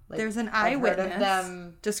video. Like, there's an I've heard eyewitness of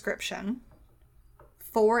them... description,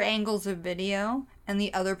 4 angles of video, and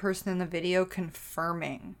the other person in the video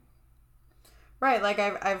confirming. Right, like,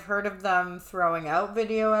 I've heard of them throwing out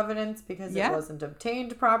video evidence because it wasn't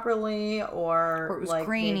obtained properly, or it was like,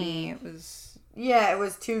 grainy. Maybe, it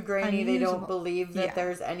was too grainy. unusable. They don't believe that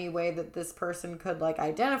there's any way that this person could, like,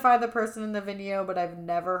 identify the person in the video, but I've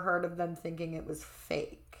never heard of them thinking it was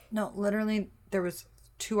fake. No, literally, there was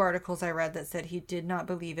 2 articles I read that said he did not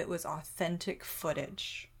believe it was authentic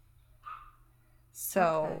footage.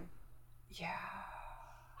 So, yeah.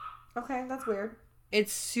 Okay, that's weird.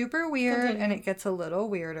 It's super weird. Continue. And it gets a little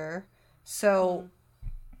weirder. So,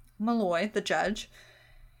 Malloy, the judge,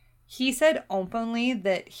 he said openly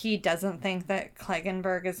that he doesn't think that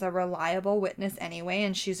Kleggenberg is a reliable witness anyway,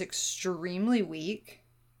 and she's extremely weak.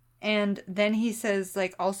 And then he says,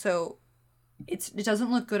 like, also, it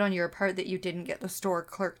doesn't look good on your part that you didn't get the store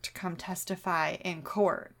clerk to come testify in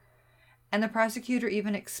court. And the prosecutor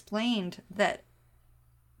even explained that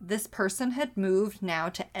this person had moved now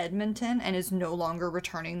to Edmonton and is no longer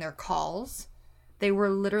returning their calls. They were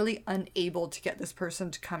literally unable to get this person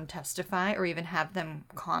to come testify or even have them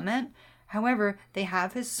comment. However, they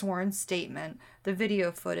have his sworn statement, the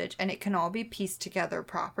video footage, and it can all be pieced together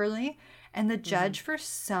properly. And the judge, for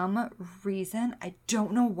some reason, I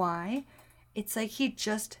don't know why, it's like he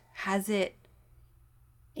just has it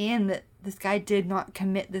in that this guy did not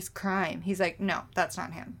commit this crime. He's like, no, that's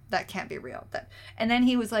not him. That can't be real. And then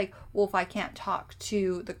he was like, well, if I can't talk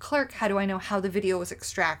to the clerk, how do I know how the video was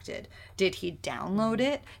extracted? Did he download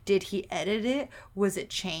it? Did he edit it? Was it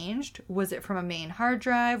changed? Was it from a main hard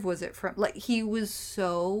drive? Was it from, like, he was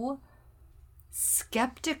so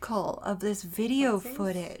skeptical of this video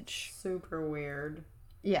footage. Super weird.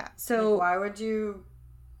 Yeah. So like, why would you...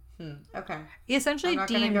 Okay. He essentially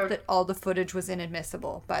deemed that all the footage was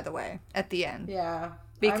inadmissible, by the way, at the end. Yeah.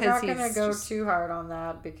 I'm not going to go too hard on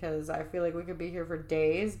that because I feel like we could be here for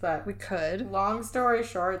days, but... We could. Long story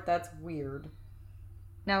short, that's weird.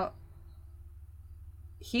 Now,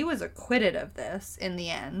 he was acquitted of this in the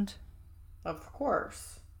end. Of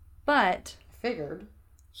course. But... I figured.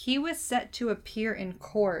 He was set to appear in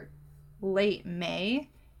court late May.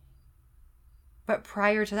 But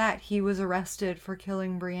prior to that, he was arrested for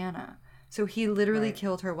killing Breanna. So he literally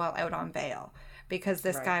killed her while out on bail. Because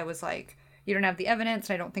this guy was like, you don't have the evidence,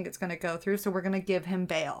 and I don't think it's going to go through, so we're going to give him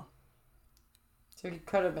bail. So he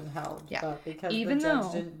could have been held. Yeah. But because the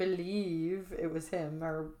judge didn't believe it was him,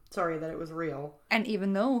 that it was real. And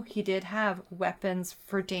even though he did have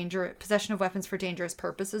possession of weapons for dangerous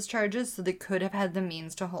purposes charges, so they could have had the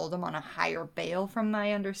means to hold him on a higher bail, from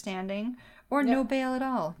my understanding. Or no bail at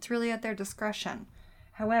all. It's really at their discretion.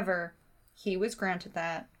 However, he was granted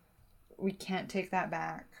that. We can't take that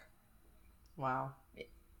back. Wow.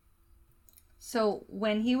 So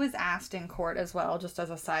when he was asked in court as well, just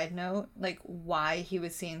as a side note, like why he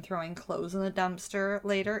was seen throwing clothes in the dumpster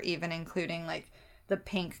later, even including like the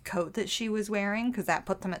pink coat that she was wearing, because that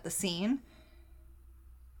put them at the scene.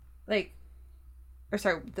 They're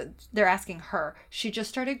asking her. She just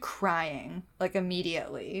started crying like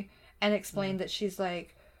immediately and explained that she's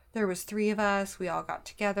like, there was 3 of us. We all got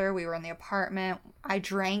together. We were in the apartment. I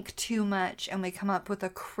drank too much and we come up with a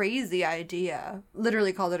crazy idea.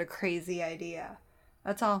 Literally called it a crazy idea.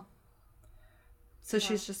 That's all. So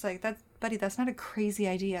she's just like, that's not a crazy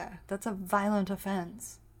idea. That's a violent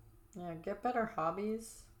offense. Yeah, get better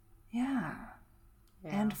hobbies. Yeah.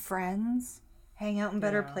 And friends. Hang out in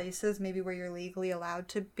better places, maybe where you're legally allowed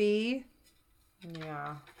to be.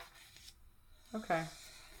 Yeah. Okay.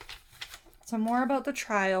 So more about the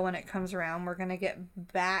trial when it comes around. We're going to get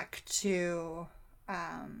back to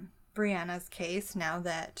Breanna's case now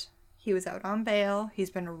that he was out on bail. He's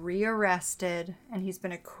been rearrested and he's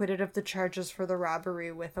been acquitted of the charges for the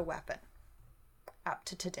robbery with a weapon up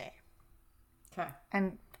to today. Okay.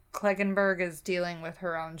 And Kleggenberg is dealing with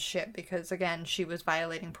her own shit because, again, she was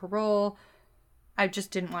violating parole. I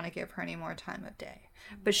just didn't want to give her any more time of day.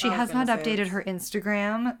 But she has not updated her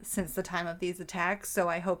Instagram since the time of these attacks, so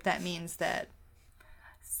I hope that means that...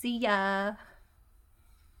 See ya!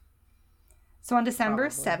 So on December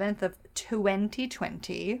 7th of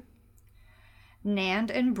 2020, Nand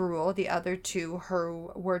and Brule, the other two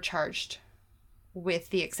who were charged with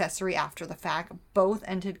the accessory after the fact, both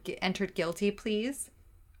entered guilty pleas.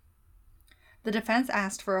 The defense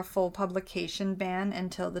asked for a full publication ban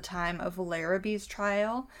until the time of Larrabee's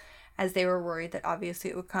trial, as they were worried that obviously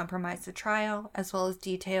it would compromise the trial, as well as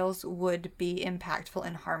details would be impactful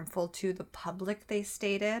and harmful to the public, they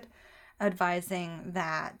stated, advising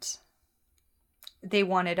that they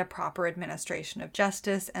wanted a proper administration of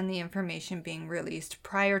justice, and the information being released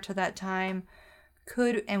prior to that time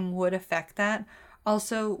could and would affect that.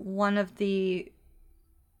 Also, one of the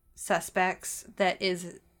suspects that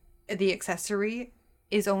is the accessory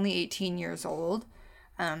is only 18 years old.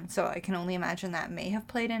 So I can only imagine that may have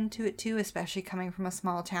played into it too, especially coming from a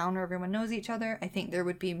small town where everyone knows each other. I think there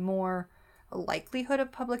would be more likelihood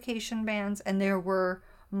of publication bans, and there were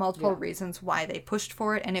multiple reasons why they pushed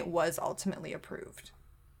for it, and it was ultimately approved.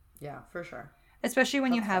 Yeah, for sure. Especially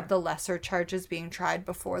when you have the lesser charges being tried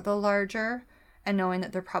before the larger, and knowing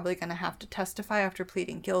that they're probably going to have to testify after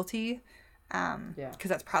pleading guilty. Because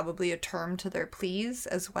that's probably a term to their pleas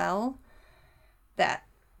as well. That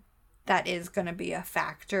is going to be a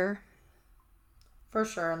factor. For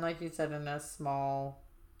sure. And like you said, in a small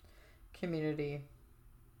community.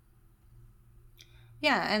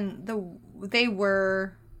 Yeah, and they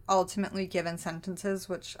were ultimately given sentences,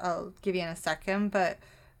 which I'll give you in a second, but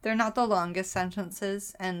they're not the longest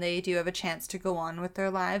sentences, and they do have a chance to go on with their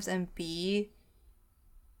lives and be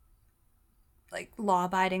like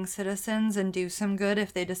law-abiding citizens and do some good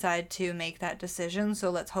if they decide to make that decision. So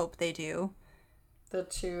let's hope they do. The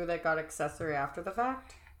two that got accessory after the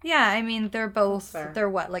fact? Yeah, I mean, they're both, they're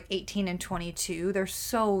what, like 18 and 22. They're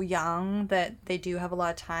so young that they do have a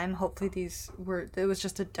lot of time. Hopefully it was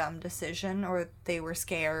just a dumb decision, or they were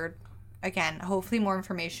scared. Again, hopefully more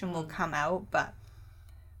information will come out, but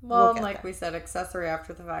well, like we said, accessory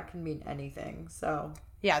after the fact can mean anything, so...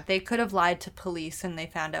 Yeah, they could have lied to police and they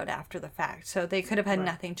found out after the fact. So they could have had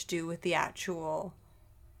nothing to do with the actual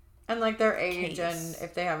And like their age case. And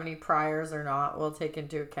if they have any priors or not, we'll take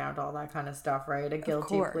into account all that kind of stuff, right? A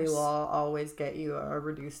guilty plea will always get you a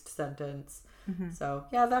reduced sentence. Mm-hmm. So,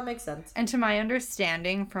 yeah, that makes sense. And to my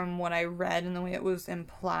understanding from what I read and the way it was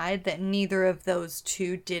implied, that neither of those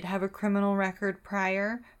two did have a criminal record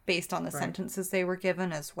prior based on the sentences they were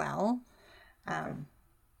given as well.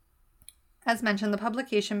 As mentioned, the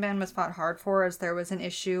publication ban was fought hard for as there was an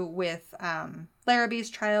issue with Larrabee's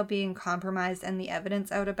trial being compromised and the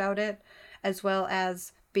evidence out about it, as well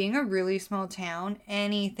as being a really small town.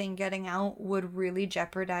 Anything getting out would really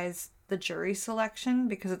jeopardize the jury selection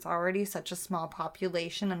because it's already such a small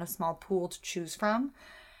population and a small pool to choose from.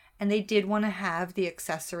 And they did want to have the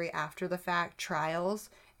accessory after the fact trials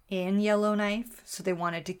in Yellowknife, so they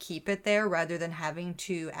wanted to keep it there rather than having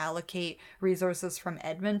to allocate resources from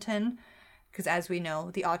Edmonton. Because as we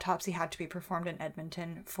know, the autopsy had to be performed in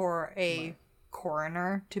Edmonton for a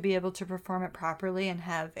coroner to be able to perform it properly and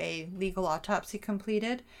have a legal autopsy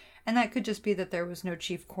completed. And that could just be that there was no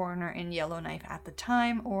chief coroner in Yellowknife at the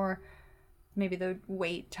time, or maybe the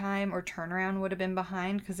wait time or turnaround would have been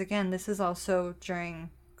behind. Because again, this is also during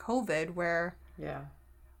COVID where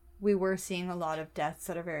we were seeing a lot of deaths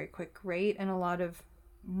at a very quick rate, and a lot of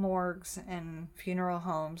morgues and funeral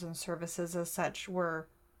homes and services as such were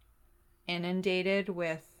inundated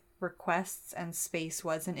with requests, and space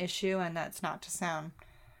was an issue. And that's not to sound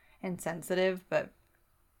insensitive, but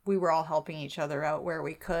we were all helping each other out where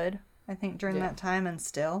we could, I think, during that time. And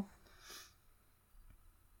still,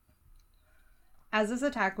 as this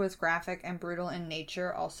attack was graphic and brutal in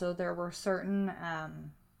nature, also there were certain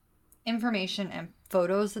information and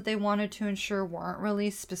photos that they wanted to ensure weren't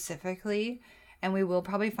released specifically. And we will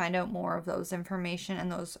probably find out more of those information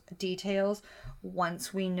and those details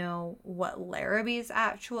once we know what Larrabee's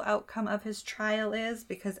actual outcome of his trial is.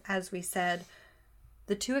 Because as we said,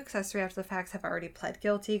 the two accessory after the facts have already pled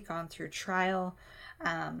guilty, gone through trial,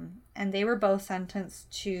 and they were both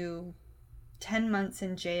sentenced to 10 months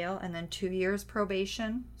in jail and then 2 years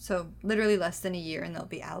probation. So literally less than a year and they'll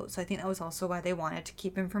be out. So I think that was also why they wanted to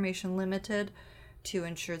keep information limited, to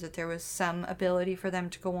ensure that there was some ability for them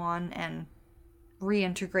to go on and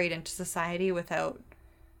reintegrate into society without,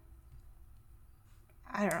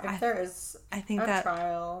 I don't know. If there is I think a that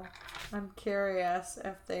trial, I'm curious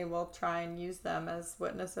if they will try and use them as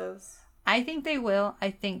witnesses. I think they will.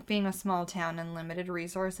 I think being a small town and limited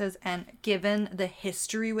resources, and given the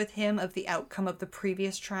history with him of the outcome of the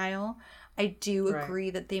previous trial, I do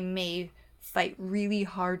agree that they may fight really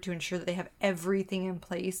hard to ensure that they have everything in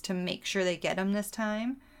place to make sure they get him this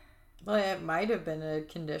time. Well, it might have been a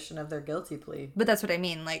condition of their guilty plea. But that's what I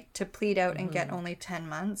mean. Like, to plead out and get only 10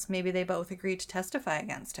 months, maybe they both agreed to testify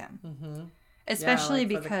against him. Mm-hmm. Especially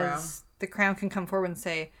because the Crown can come forward and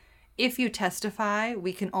say, if you testify,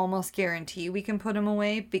 we can almost guarantee we can put him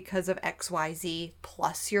away because of XYZ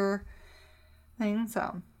plus your thing.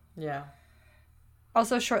 So, yeah.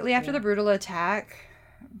 Also, shortly after the brutal attack,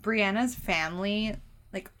 Breanna's family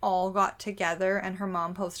all got together, and her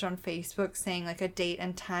mom posted on Facebook saying a date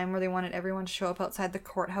and time where they wanted everyone to show up outside the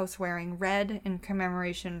courthouse wearing red in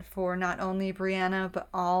commemoration for not only Breanna but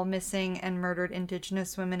all missing and murdered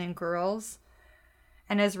Indigenous women and girls.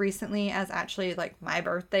 And as recently as actually my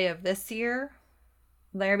birthday of this year,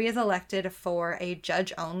 Larrabee is elected for a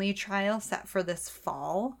judge-only trial set for this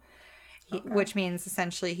fall. Which means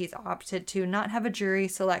essentially he's opted to not have a jury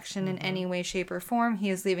selection in any way, shape, or form. He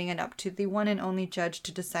is leaving it up to the one and only judge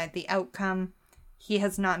to decide the outcome. He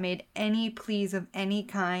has not made any pleas of any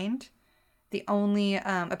kind. The only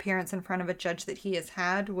appearance in front of a judge that he has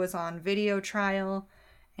had was on video trial,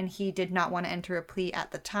 and he did not want to enter a plea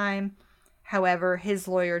at the time. However, his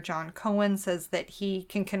lawyer, John Cohen, says that he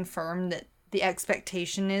can confirm that the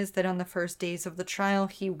expectation is that on the first days of the trial,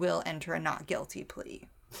 he will enter a not guilty plea.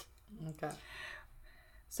 Okay.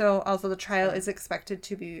 So also the trial is expected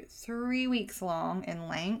to be 3 weeks long in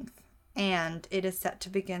length, and it is set to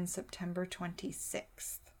begin September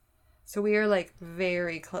 26th. So we are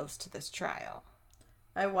very close to this trial.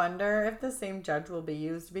 I wonder if the same judge will be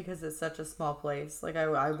used because it's such a small place.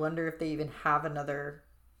 I wonder if they even have another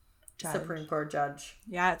Supreme Court judge.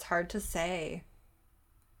 Yeah, it's hard to say.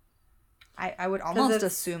 I would almost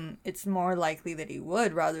assume it's more likely that he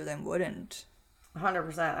would rather than wouldn't.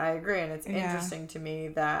 100%. I agree. And it's interesting to me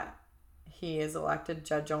that he is elected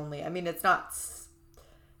judge only. I mean, it's not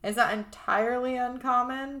entirely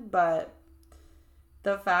uncommon, but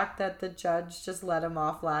the fact that the judge just let him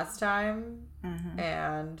off last time,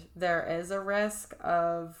 and there is a risk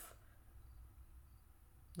of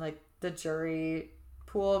the jury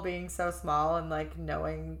pool being so small and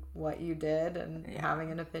knowing what you did and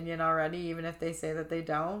having an opinion already, even if they say that they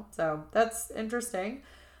don't. So that's interesting.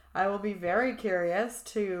 I will be very curious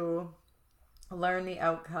to learn the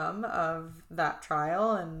outcome of that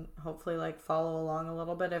trial and hopefully follow along a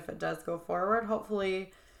little bit if it does go forward.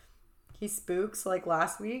 Hopefully he spooks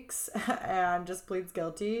last week's and just pleads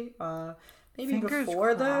guilty maybe Fingers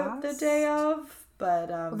before crossed. the day of, But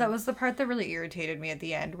well, that was the part that really irritated me at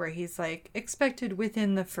the end, where he's like, expected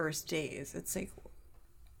within the first days. It's like,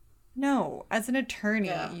 no, as an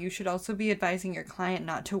attorney, you should also be advising your client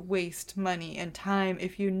not to waste money and time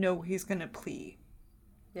if you know he's going to plea.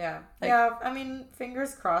 Yeah. Yeah, I mean,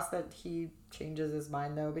 fingers crossed that he changes his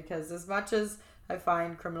mind, though, because as much as I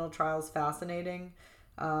find criminal trials fascinating,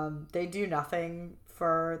 they do nothing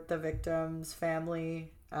for the victim's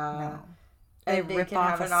family. No. And they rip can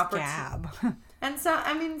off have an scab. And so,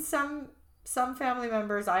 I mean, some family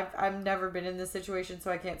members, I've never been in this situation,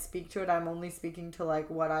 so I can't speak to it. I'm only speaking to, like,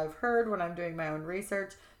 what I've heard when I'm doing my own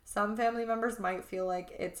research. Some family members might feel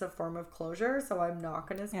like it's a form of closure, so I'm not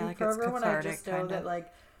going to speak for everyone. I just know that,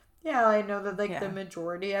 like, I know that, like, the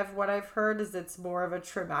majority of what I've heard is it's more of a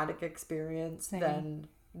traumatic experience than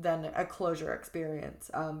a closure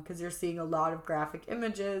experience. Because you're seeing a lot of graphic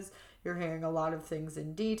images, you're hearing a lot of things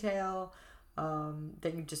in detail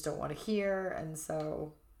that you just don't want to hear, and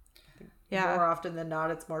so more often than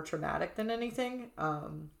not, it's more traumatic than anything.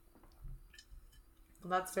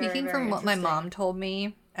 That's very, Speaking very from what my interesting. mom told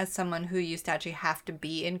me, as someone who used to actually have to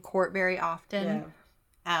be in court very often,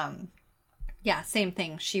 same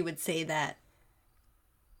thing. She would say that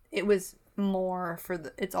it was more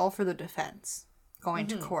it's all for the defense going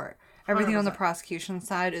to court. Everything 100%. On the prosecution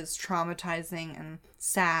side is traumatizing and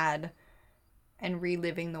sad and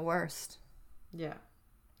reliving the worst. Yeah.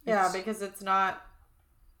 Yeah, because it's not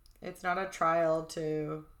a trial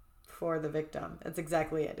for the victim. It's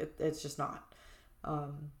exactly it. It's just not.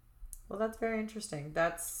 Well, that's very interesting.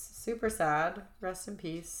 That's super sad. Rest in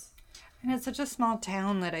peace. And it's such a small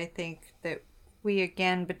town that I think that we,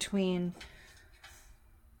 again, between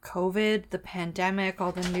COVID, the pandemic,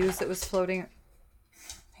 all the news that was floating.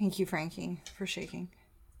 Thank you, Frankie, for shaking.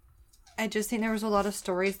 I just think there was a lot of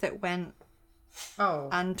stories that went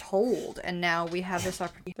untold, and now we have this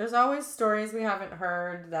opportunity. There's always stories we haven't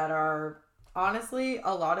heard that are honestly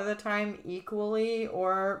a lot of the time equally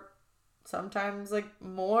or sometimes like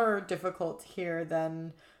more difficult to hear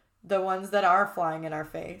than the ones that are flying in our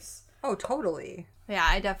face. Oh, totally. Yeah,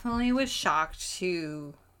 I definitely was shocked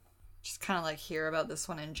to just kind of like hear about this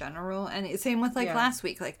one in general. And same with last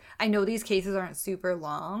week. Like, I know these cases aren't super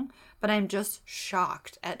long, but I'm just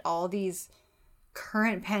shocked at all these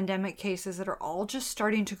current pandemic cases that are all just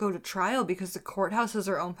starting to go to trial because the courthouses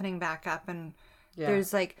are opening back up and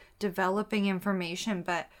there's like developing information.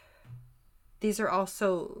 But these are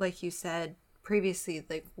also, like you said previously,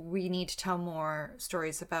 like we need to tell more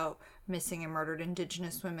stories about missing and murdered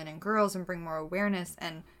Indigenous women and girls and bring more awareness.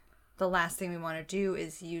 And the last thing we want to do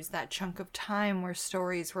is use that chunk of time where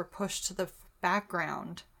stories were pushed to the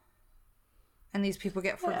background and these people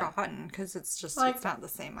get forgotten because it's just it's not the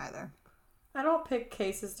same either. I don't pick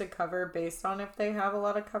cases to cover based on if they have a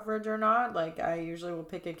lot of coverage or not. Like, I usually will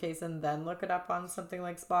pick a case and then look it up on something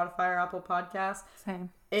like Spotify or Apple Podcasts. Same.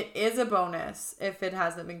 It is a bonus if it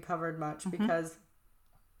hasn't been covered much because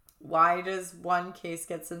why does one case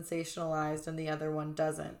get sensationalized and the other one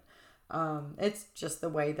doesn't? It's just the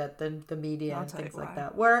way that the media and things like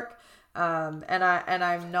that work. And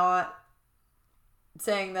I'm not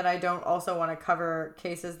saying that I don't also want to cover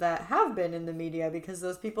cases that have been in the media because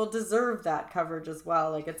those people deserve that coverage as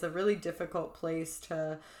well. Like, it's a really difficult place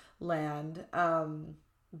to land.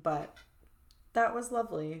 But that was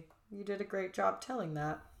lovely. You did a great job telling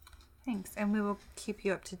that. Thanks. And we will keep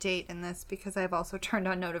you up to date in this because I've also turned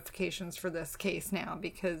on notifications for this case now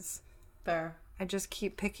because I just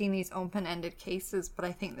keep picking these open-ended cases, but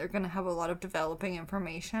I think they're going to have a lot of developing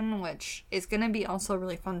information, which is going to be also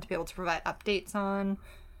really fun to be able to provide updates on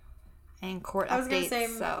and court updates. I was going to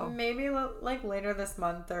say, maybe like later this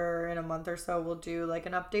month or in a month or so, we'll do like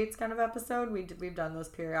an updates kind of episode. We've done those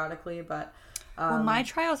periodically, but... well, my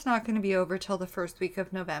trial's not going to be over till the first week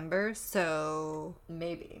of November, so...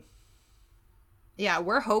 Maybe. Yeah,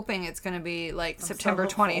 we're hoping it's going to be like September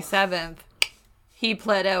 27th. He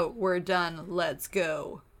pled out, we're done, let's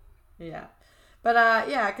go. Yeah. But,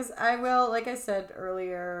 because I will, like I said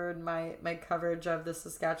earlier in my coverage of the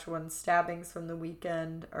Saskatchewan stabbings from the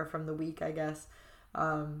weekend, or from the week, I guess,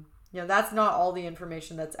 that's not all the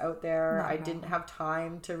information that's out there. I didn't have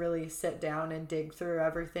time to really sit down and dig through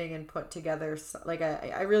everything and put together, like,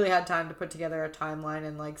 I really had time to put together a timeline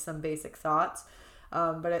and, like, some basic thoughts.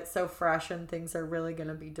 But it's so fresh and things are really going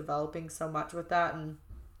to be developing so much with that. And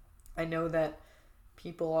I know that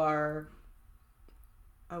people are,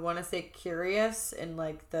 I want to say, curious in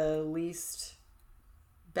like the least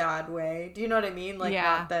bad way. Do you know what I mean? Like,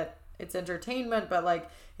 not that it's entertainment, but like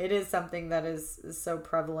it is something that is so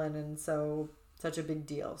prevalent and such a big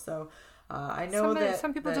deal. So I know that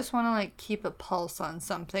some people just want to like keep a pulse on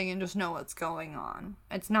something and just know what's going on.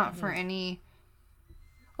 It's not for any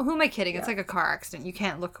who am I kidding? It's like a car accident. You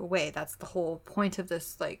can't look away. That's the whole point of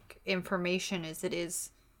this, like, information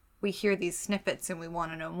we hear these snippets and we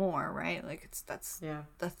want to know more, right? Like, that's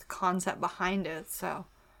the concept behind it. So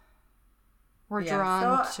we're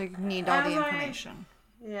drawn to need all the information.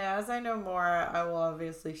 As I know more, I will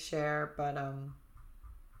obviously share, but I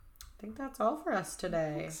think that's all for us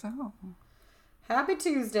today. I think so. Happy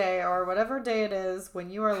Tuesday, or whatever day it is when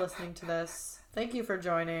you are listening to this. Thank you for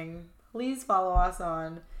joining. Please follow us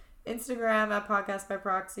on Instagram at Podcast by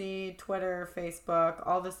Proxy, Twitter, Facebook,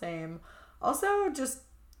 all the same. Also, just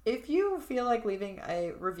if you feel like leaving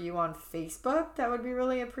a review on Facebook, that would be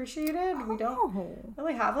really appreciated. We don't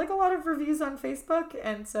really have like a lot of reviews on Facebook,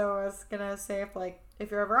 and so I was gonna say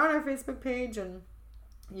if you're ever on our Facebook page and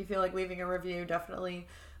you feel like leaving a review, definitely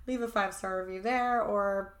leave a 5-star review there,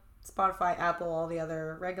 or Spotify, Apple, all the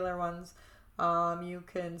other regular ones. You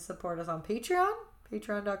can support us on Patreon,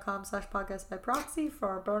 patreon.com/podcast by proxy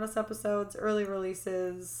for bonus episodes, early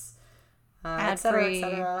releases, etc.,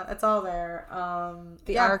 etc. It's all there.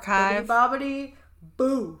 The archive. Bibbidi bobbidi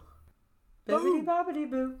boo. Bibbidi bobbidi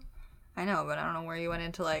boo. I know, but I don't know where you went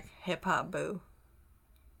into like hip hop boo.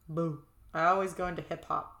 Boo. I always go into hip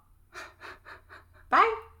hop.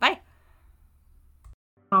 Bye. Bye.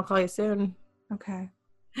 I'll call you soon. Okay.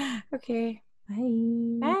 Okay.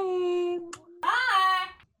 Bye. Bye. Bye.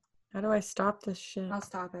 How do I stop this shit? I'll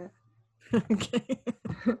stop it. Okay.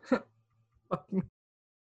 Fuck me.